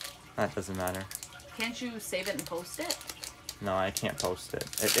 That doesn't matter. Can't you save it and post it? No, I can't post it.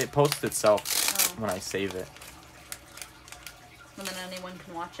 It posts itself Oh. when I save it. And then anyone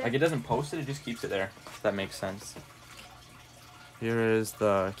can watch it? Like, it doesn't post it, it just keeps it there. If that makes sense. Here is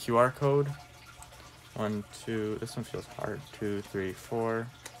the QR code. 1, 2, this one feels hard. 2, 3, 4.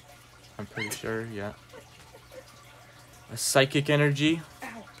 I'm pretty sure, yeah. A Psychic Energy.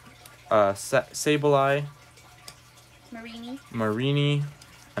 Sableye. Marini.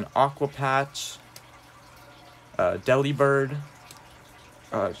 An Aqua Patch. Delibird.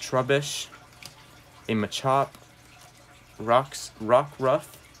 Trubbish. A Machop. Rockruff.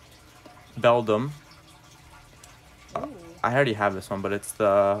 Beldum. Ooh. I already have this one, but it's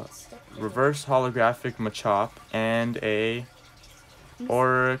the reverse holographic Machop and a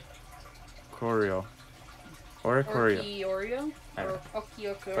Oricorio. Oreo? I don't Or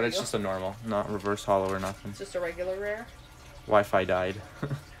Okiokorio? But it's just a normal, not reverse hollow or nothing. It's just a regular rare. Wi-Fi died.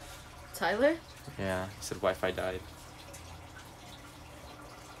 Tyler? Yeah, he said Wi-Fi died.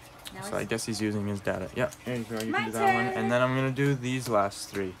 Now So I guess he's using his data. Yep, here you go. You My can do that one. turn. And then I'm going to do these last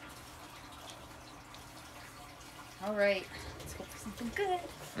 3. Alright. Let's go for something good.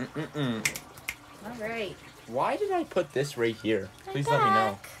 Mm-mm-mm. Alright. Why did I put this right here? Please let me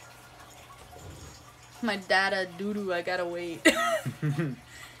know. My data doo-doo, I gotta wait.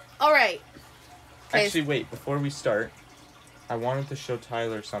 Alright. Okay. Actually, wait. Before we start, I wanted to show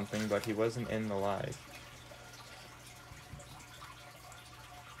Tyler something, but he wasn't in the live.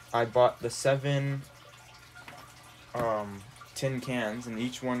 I bought the 7 tin cans, and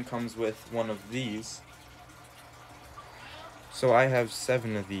each one comes with one of these. So I have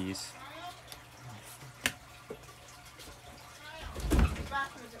 7 of these.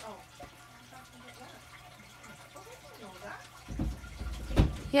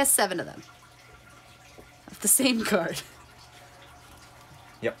 He has 7 of them. Of the same card.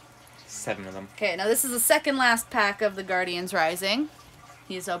 Yep, 7 of them. Okay, now this is the second last pack of the Guardians Rising.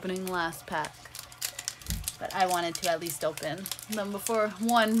 He's opening the last pack. But I wanted to at least open them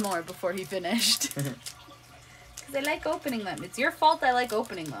one more before he finished. Because I like opening them. It's your fault I like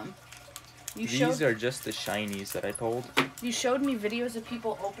opening them. These are just the shinies that I pulled. You showed me videos of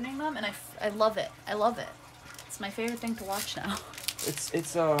people opening them, and I love it. I love it. It's my favorite thing to watch now. It's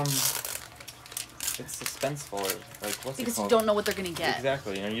suspenseful, or like what's Because it called? you don't know what they're gonna get.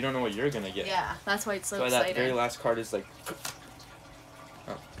 Exactly, you don't know what you're gonna get. Yeah, that's why it's so So exciting. that very last card is like.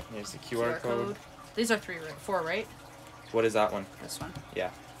 Oh, here's the QR code. These are 4, right? What is that one? This one.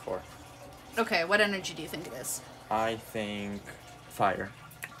 Yeah, 4. Okay, what energy do you think it is? I think fire.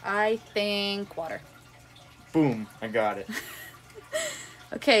 I think water. Boom, I got it.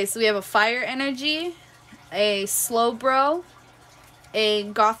 Okay, so we have a fire energy, a Slowbro, a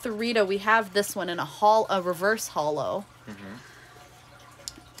Gothorita. We have this one in a reverse hollow. Mm-hmm.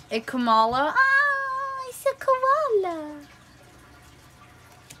 A Kamala. Ah, it's a koala.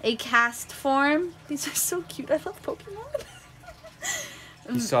 A cast form. These are so cute. I love Pokemon.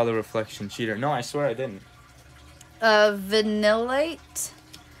 You saw the reflection, cheater. No, I swear I didn't. A Vanillite.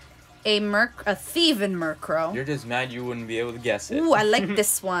 A Thievin Murkrow. You're just mad you wouldn't be able to guess it. Ooh, I like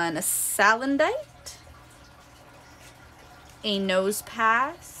this one. A Salandite. A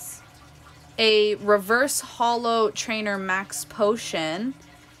Nosepass. A Reverse Hollow Trainer Max Potion.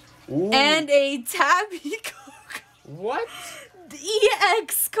 Ooh. And a Tabby Coke. What?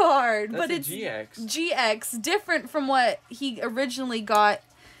 EX card. That's but a it's GX. GX. Different from what he originally got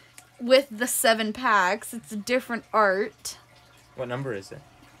with the 7 packs. It's a different art. What number is it?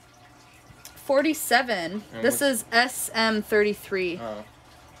 47. And This is SM33. Oh.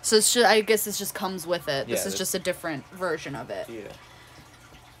 So it's just, I guess it just comes with it. Yeah, This is just a different version of it. Yeah.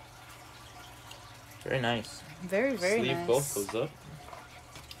 Very nice. Very, very Sleeve nice. both goes up.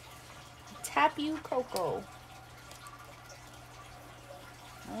 Tapu Koko.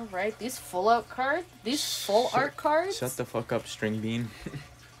 Alright, these full out cards. These full art cards. Shut the fuck up, String Bean.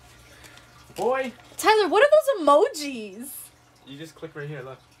 Boy! Tyler, what are those emojis? You just click right here,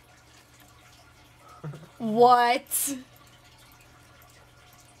 look. What?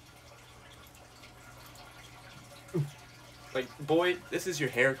 Like, boy, this is your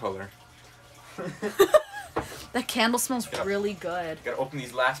hair color. That candle smells Yeah. really good. Gotta open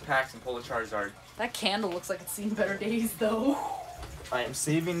these last packs and pull a Charizard. That candle looks like it's seen better days, though. I am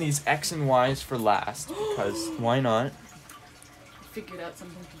saving these X and Y's for last, because why not? I figured out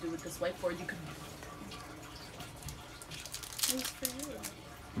something to do with this whiteboard. You could... It's for you.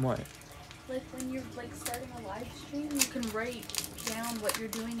 What? Like when you're like starting a live stream, you can write down what you're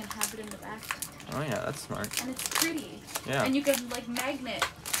doing and have it in the background. Oh yeah, that's smart. And it's pretty. Yeah. And you can like magnet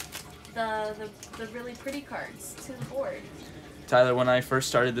the really pretty cards to the board. Tyler, when I first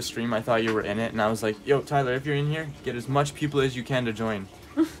started the stream, I thought you were in it, and I was like, yo, Tyler, if you're in here, get as much people as you can to join.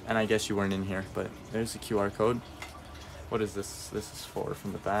 And I guess you weren't in here, but there's the QR code. What is this? This is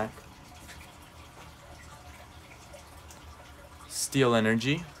from the back. Steel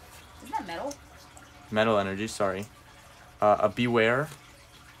Energy. Isn't that metal? Metal Energy, sorry. A Beware.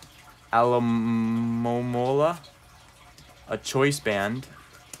 Alamomola. A Choice Band.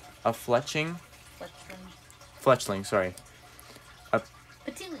 A Fletchling, sorry.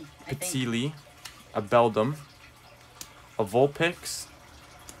 Patili, I think. Patili. A Beldum. A Vulpix.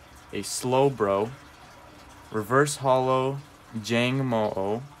 A Slowbro. Reverse Hollow.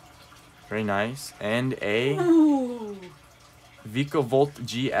 Jangmo-o. Very nice. And a Ooh. Vikavolt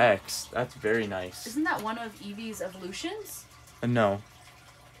GX. That's very nice. Isn't that one of Eevee's evolutions? No.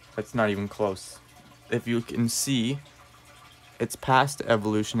 That's not even close. If you can see, it's past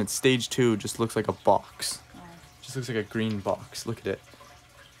evolution. It's stage 2. Just looks like a box. Oh. Just looks like a green box. Look at it.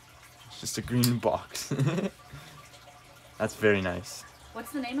 It's just a green box. That's very nice.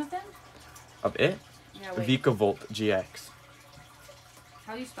 What's the name of them? Of it? Yeah, wait. Vikavolt GX.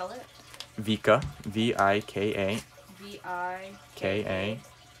 How do you spell it? Vika. V-I-K-A. V-I... K-A.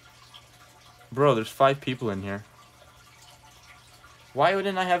 Bro, there's 5 people in here. Why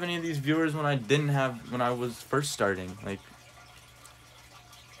didn't I have any of these viewers when I was first starting? Like,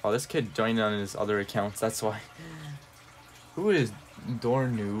 oh, this kid joined on his other accounts, that's why. Who is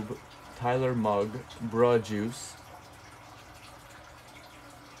Dornoob, Tyler Mug, Bruh Juice?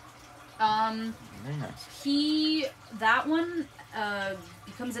 Very nice. That one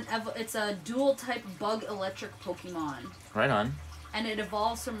becomes it's a dual type bug electric Pokemon. Right on. And it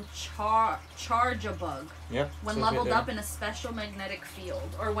evolves from Charge-a-Bug Yep. when leveled up in a special magnetic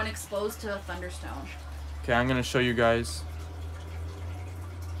field or when exposed to a thunderstone. Okay, I'm gonna show you guys.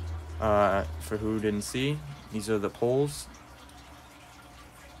 For who didn't see, these are the polls.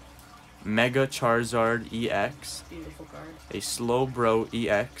 Mega Charizard EX. Beautiful card. A Slowbro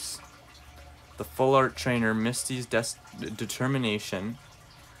EX. The Full Art Trainer Misty's Determination.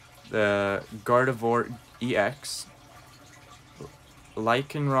 The Gardevoir EX.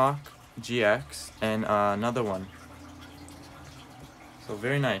 Lycanroc GX. And another one. So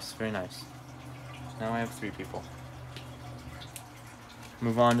very nice, very nice. Now I have 3 people.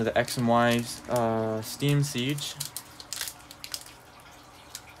 Move on to the X and Y's. Steam Siege.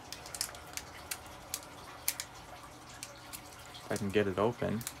 If I can get it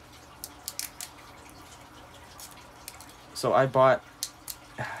open. So I bought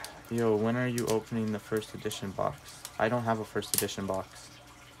Yo, when are you opening the first edition box? I don't have a first edition box.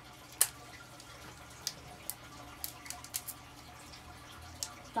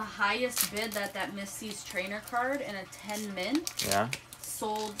 The highest bid that Misty's trainer card in a 10 min Yeah?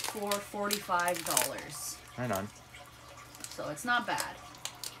 sold for $45. Right on. So it's not bad.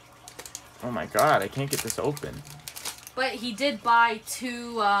 Oh my god, I can't get this open. But he did buy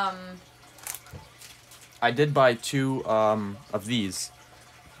two, I did buy 2 of these.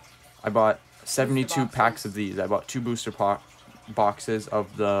 I bought 72 packs of these. I bought 2 booster boxes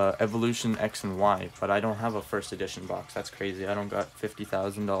of the Evolution X and Y, but I don't have a first edition box. That's crazy. I don't got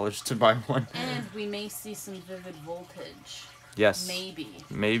 $50,000 to buy one. And we may see some Vivid Voltage. Yes. Maybe.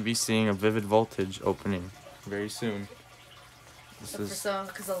 Maybe seeing a Vivid Voltage opening very soon.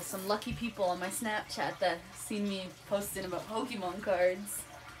 Because of some lucky people on my Snapchat that seen me posting about Pokemon cards.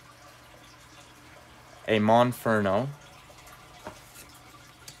 A Monferno,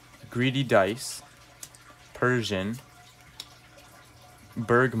 Greedy Dice, Persian,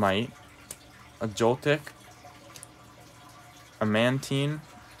 Bergmite, a Joltik, a Mantin,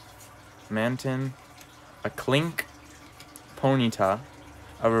 a Clink, Ponyta,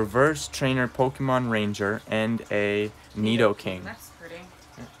 a Reverse Trainer Pokemon Ranger, and a Nidoking. That's pretty.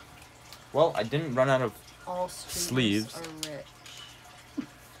 Well, I didn't run out of All sleeves. Are rich.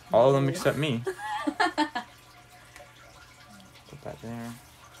 All of them except me. Put that there.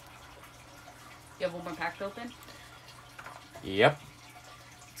 You have one more pack to open? Yep.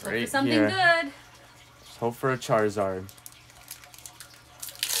 Let's hope for something good. Let's hope for a Charizard.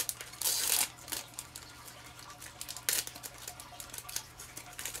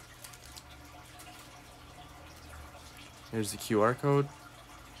 Here's the QR code.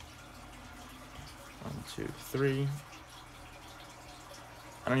 1, 2, 3.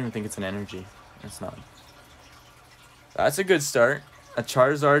 I don't even think it's an energy. It's not. That's a good start. A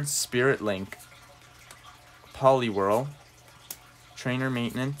Charizard Spirit Link. Poliwhirl. Trainer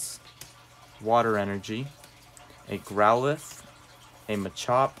Maintenance. Water Energy. A Growlithe. A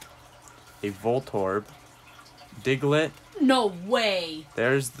Machop. A Voltorb. Diglett. No way.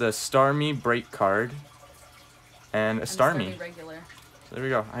 There's the Starmie break card. And a Starmie. Regular. So there we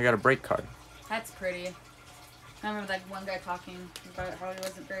go. I got a break card. That's pretty. I remember that one guy talking about how he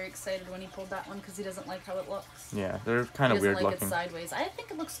wasn't very excited when he pulled that one because he doesn't like how it looks. Yeah, they're kind of weird looking. looking. It sideways. I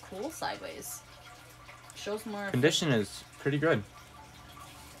think it looks cool sideways. Shows more. Condition is pretty good.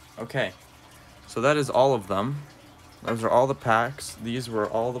 Okay, so that is all of them. Those are all the packs. These were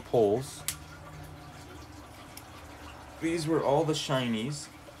all the pulls. These were all the shinies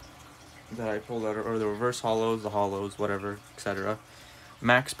that I pulled out, or the reverse hollows, the hollows, whatever, etc.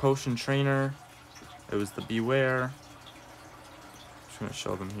 Max Potion Trainer. It was the Beware. Just gonna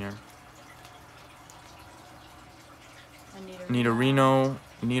show them here. Nidorino,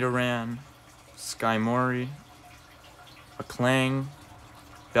 Nidoran, Skymori, a Clang,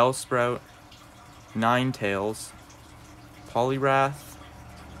 Bellsprout, Ninetales, Poliwrath,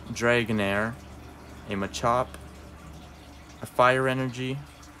 Dragonair, a Machop, a Fire Energy,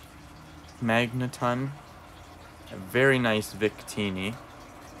 Magneton, a very nice Victini,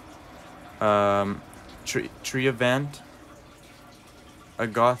 Treevant, a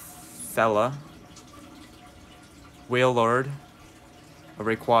Gothella, Wailord, a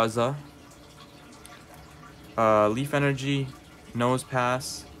Rayquaza, Leaf Energy,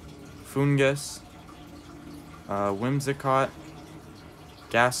 Nosepass, Fungus, Whimsicott,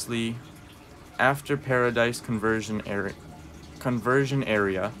 Ghastly, After Paradise Conversion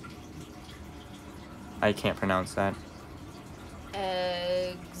Area. I can't pronounce that.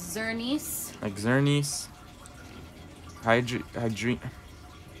 Xerneas,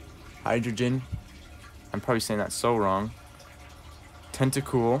 Hydrogen. I'm probably saying that so wrong.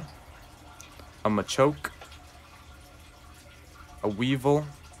 Tentacool, a Machoke, a Weevil,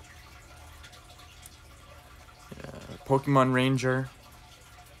 Pokemon Ranger,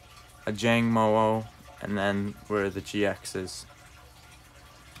 a Jangmo-o, and then were the GXs.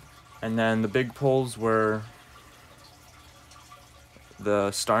 And then the big pulls were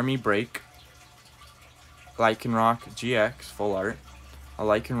the Starmie Break, Lycanroc GX Full Art, a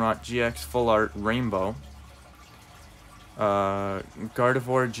Lycanroc GX Full Art Rainbow,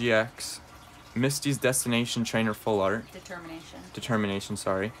 Gardevoir GX, Misty's Destination Trainer Full Art. Determination,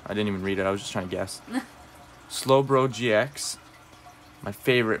 sorry. I didn't even read it, I was just trying to guess. Slowbro GX, my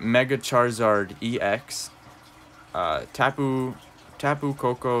favorite Mega Charizard EX, Tapu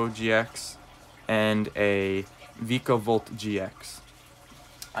Koko GX, and a Vikavolt GX.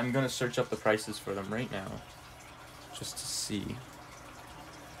 I'm gonna search up the prices for them right now, just to see.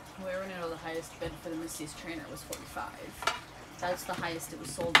 We already know the highest bid for the Misty's trainer was $45. That's the highest it was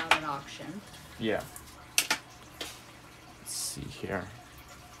sold out at auction. Yeah. Let's see here.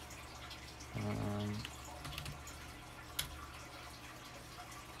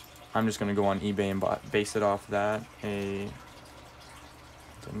 I'm just gonna go on eBay and base it off that. Didn't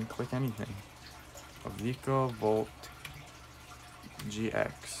click anything. A Vico Volt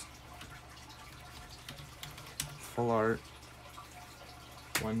GX. Full art.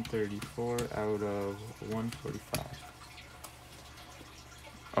 134 out of 145.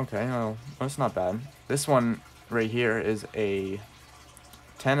 Okay, well, that's not bad. This one right here is a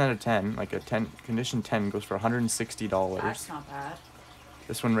 10 out of 10, like a 10 condition 10 goes for $160. That's not bad.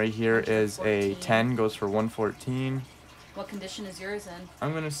 This one right here is a 10, goes for $114. What condition is yours in?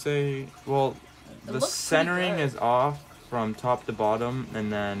 I'm gonna say, well, It the looks centering pretty good. is off from top to bottom,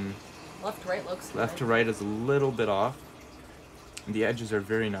 and then Left to right looks left to good. right is a little bit off. The edges are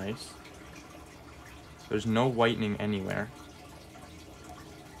very nice. There's no whitening anywhere.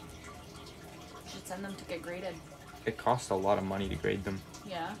 You should send them to get graded. It costs a lot of money to grade them.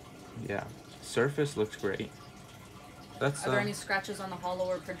 Yeah. Yeah. Surface looks great. That's Are there any scratches on the hollow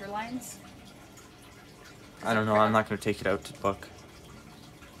or printer lines? I don't know. I'm not gonna take it out to look.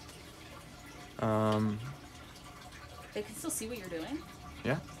 They can still see what you're doing?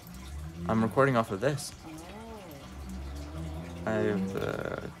 Yeah. I'm recording off of this. Oh. I have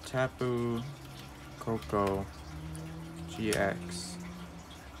the Tapu Koko GX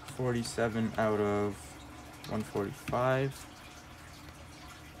 47 out of 145.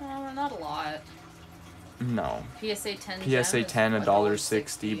 Not a lot. No. PSA 10. PSA 10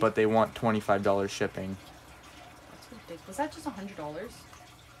 $1.60, but they want $25 shipping. That's ridiculous. Was that just $100?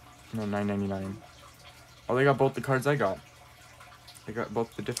 No, $9.99. Oh, they got both the cards I got. They got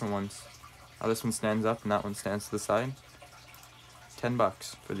both the different ones. Oh, this one stands up and that one stands to the side.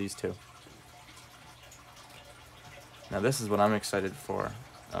 $10 for these two. Now this is what I'm excited for.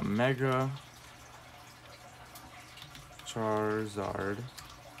 A Mega Charizard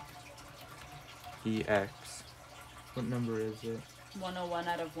EX. What number is it? 101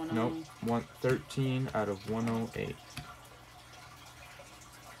 out of 108. Nope. 113 out of 108.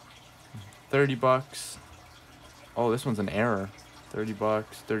 $30. Oh, this one's an error. $30,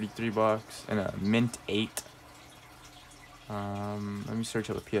 $33, and a mint 8. Let me search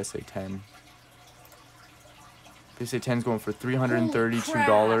out the PSA 10. PSA 10's going for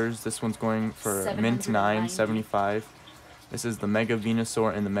 $332. This one's going for mint 9, $75. This is the Mega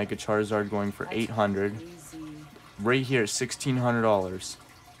Venusaur and the Mega Charizard going for $800. Right here, $1,600.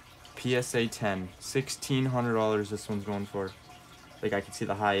 PSA 10, $1,600. This one's going for. Like I can see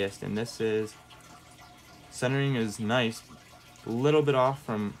the highest, and this is centering is nice. A little bit off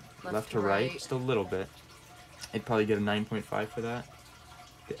from left to right, just a little bit. I'd probably get a 9.5 for that.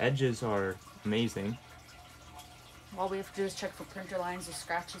 The edges are amazing. All we have to do is check for printer lines or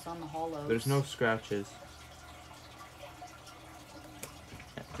scratches on the hollows. There's no scratches.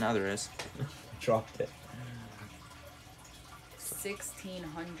 Now there is. Dropped it. $1,600.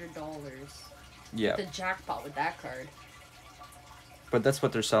 Yeah. The jackpot with that card. But that's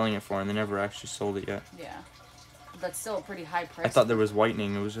what they're selling it for, and they never actually sold it yet. Yeah. But that's still a pretty high price. I thought there was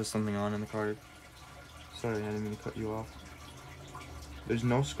whitening. It was just something on in the card. Sorry, I didn't mean to cut you off. There's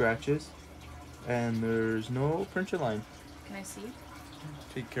no scratches, and there's no printer line. Can I see?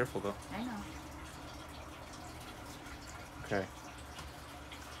 Be careful, though. I know. Okay.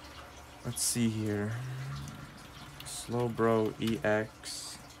 Let's see here. Slowbro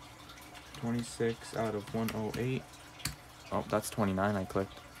EX. 26 out of 108. Oh, that's 29 I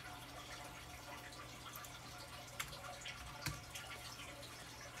clicked.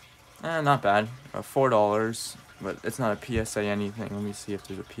 Not bad. $4, but it's not a PSA anything. Let me see if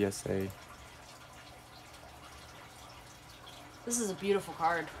there's a PSA. This is a beautiful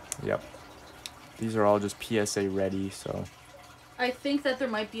card. Yep. These are all just PSA ready, so. I think that there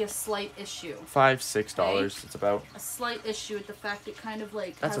might be a slight issue. $5, $6. It's about. A slight issue with the fact it kind of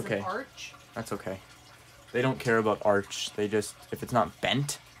like That's has okay. an arch. That's okay. They don't care about arch. They just, if it's not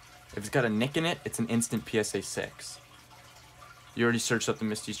bent, if it's got a nick in it, it's an instant PSA 6. You already searched up the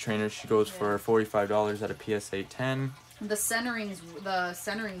Misty's trainer. She goes for $45 at a PSA 10. The centering's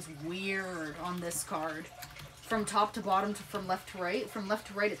weird on this card. From top to bottom to from left to right. From left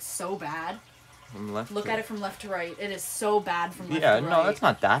to right, it's so bad. From left Look to at it from left to right. It is so bad from left yeah, to right. no, that's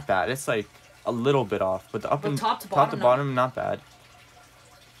not that bad. It's like a little bit off, but the up and top to bottom, not bad.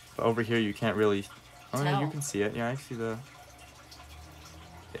 But over here, you can't really. Oh yeah, you tell. can see it. Yeah, I see the.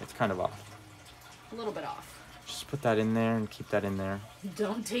 Yeah, it's kind of off. A little bit off. Just put that in there and keep that in there.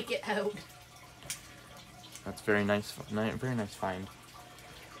 Don't take it out. That's very nice. Very nice find.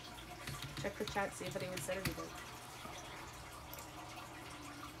 Check the chat, see if anyone said anything.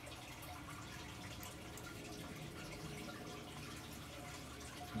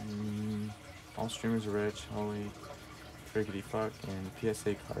 All streamers are rich. Holy friggity fuck. And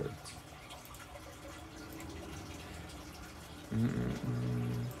PSA cards.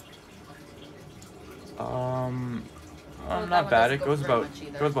 that Not one bad. doesn't It go goes for about much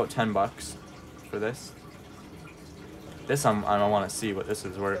either. $10 for this. This I don't want to see what this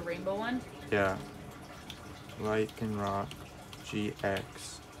is The worth. rainbow one? Yeah. Light and Rock GX.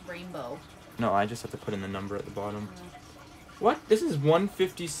 Rainbow. No, I just have to put in the number at the bottom. Oh. What? This is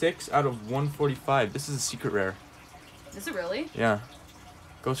 156 out of 145. This is a secret rare. Is it really? Yeah.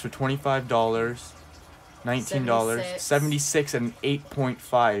 Goes for $25, $19, 76 and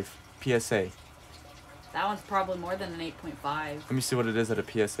 8.5 PSA. That one's probably more than an 8.5. Let me see what it is at a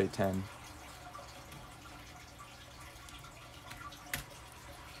PSA 10.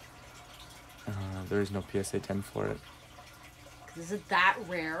 There is no PSA 10 for it. Is it that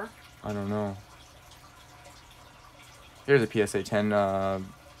rare? I don't know. Here's a PSA 10,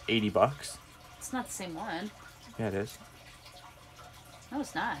 $80. It's not the same one. Yeah, it is. No,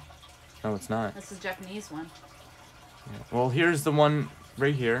 it's not. No, it's not. That's the Japanese one. Yeah. Well, here's the one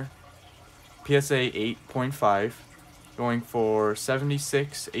right here. PSA 8.5, going for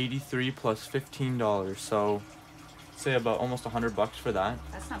 $76.83 plus $15. So, say about almost $100 for that.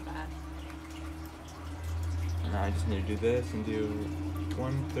 That's not bad. And I just need to do this and do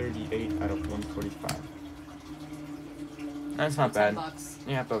 138 out of 145. That's not bad. $10.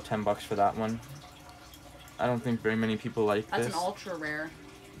 Yeah, about $10 for that one. I don't think very many people like That's this. an ultra rare.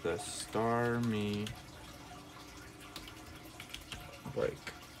 The Starmie Break.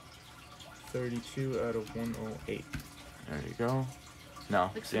 32 out of 108. There you go. No,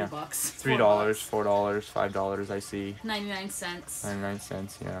 Like $3. yeah. $4. $3, $4, $5, I see. 99 cents. 99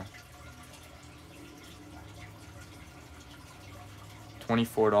 cents, yeah.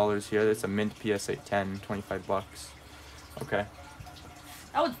 $24 here. That's a mint PSA 10, $25. Okay.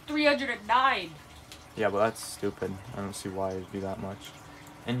 That was 309. Yeah, but that's stupid. I don't see why it'd be that much.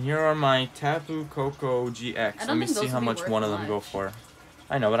 And here are my Tapu Koko GX. Let me see how much one of them go for.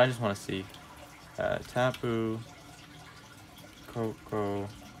 I know, but I just want to see. Tapu Koko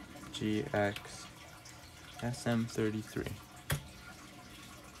GX SM33.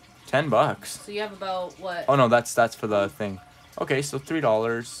 $10. So you have about what? Oh no, that's for the thing. Okay, so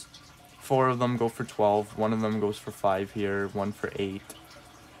 $3. 4 of them go for 12. One of them goes for 5 here. One for 8.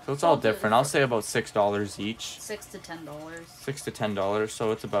 So it's all different. I'll say about $6 each. $6 to $10. $6 to $10.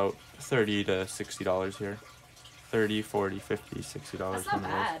 So it's about $30 to $60 here. 30, 40, 50, $60. That's not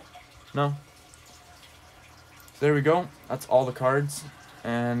bad. No. So there we go. That's all the cards,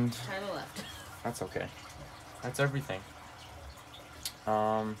 and Tyler left. that's okay. That's everything.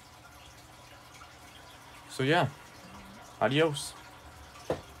 So yeah. Adios.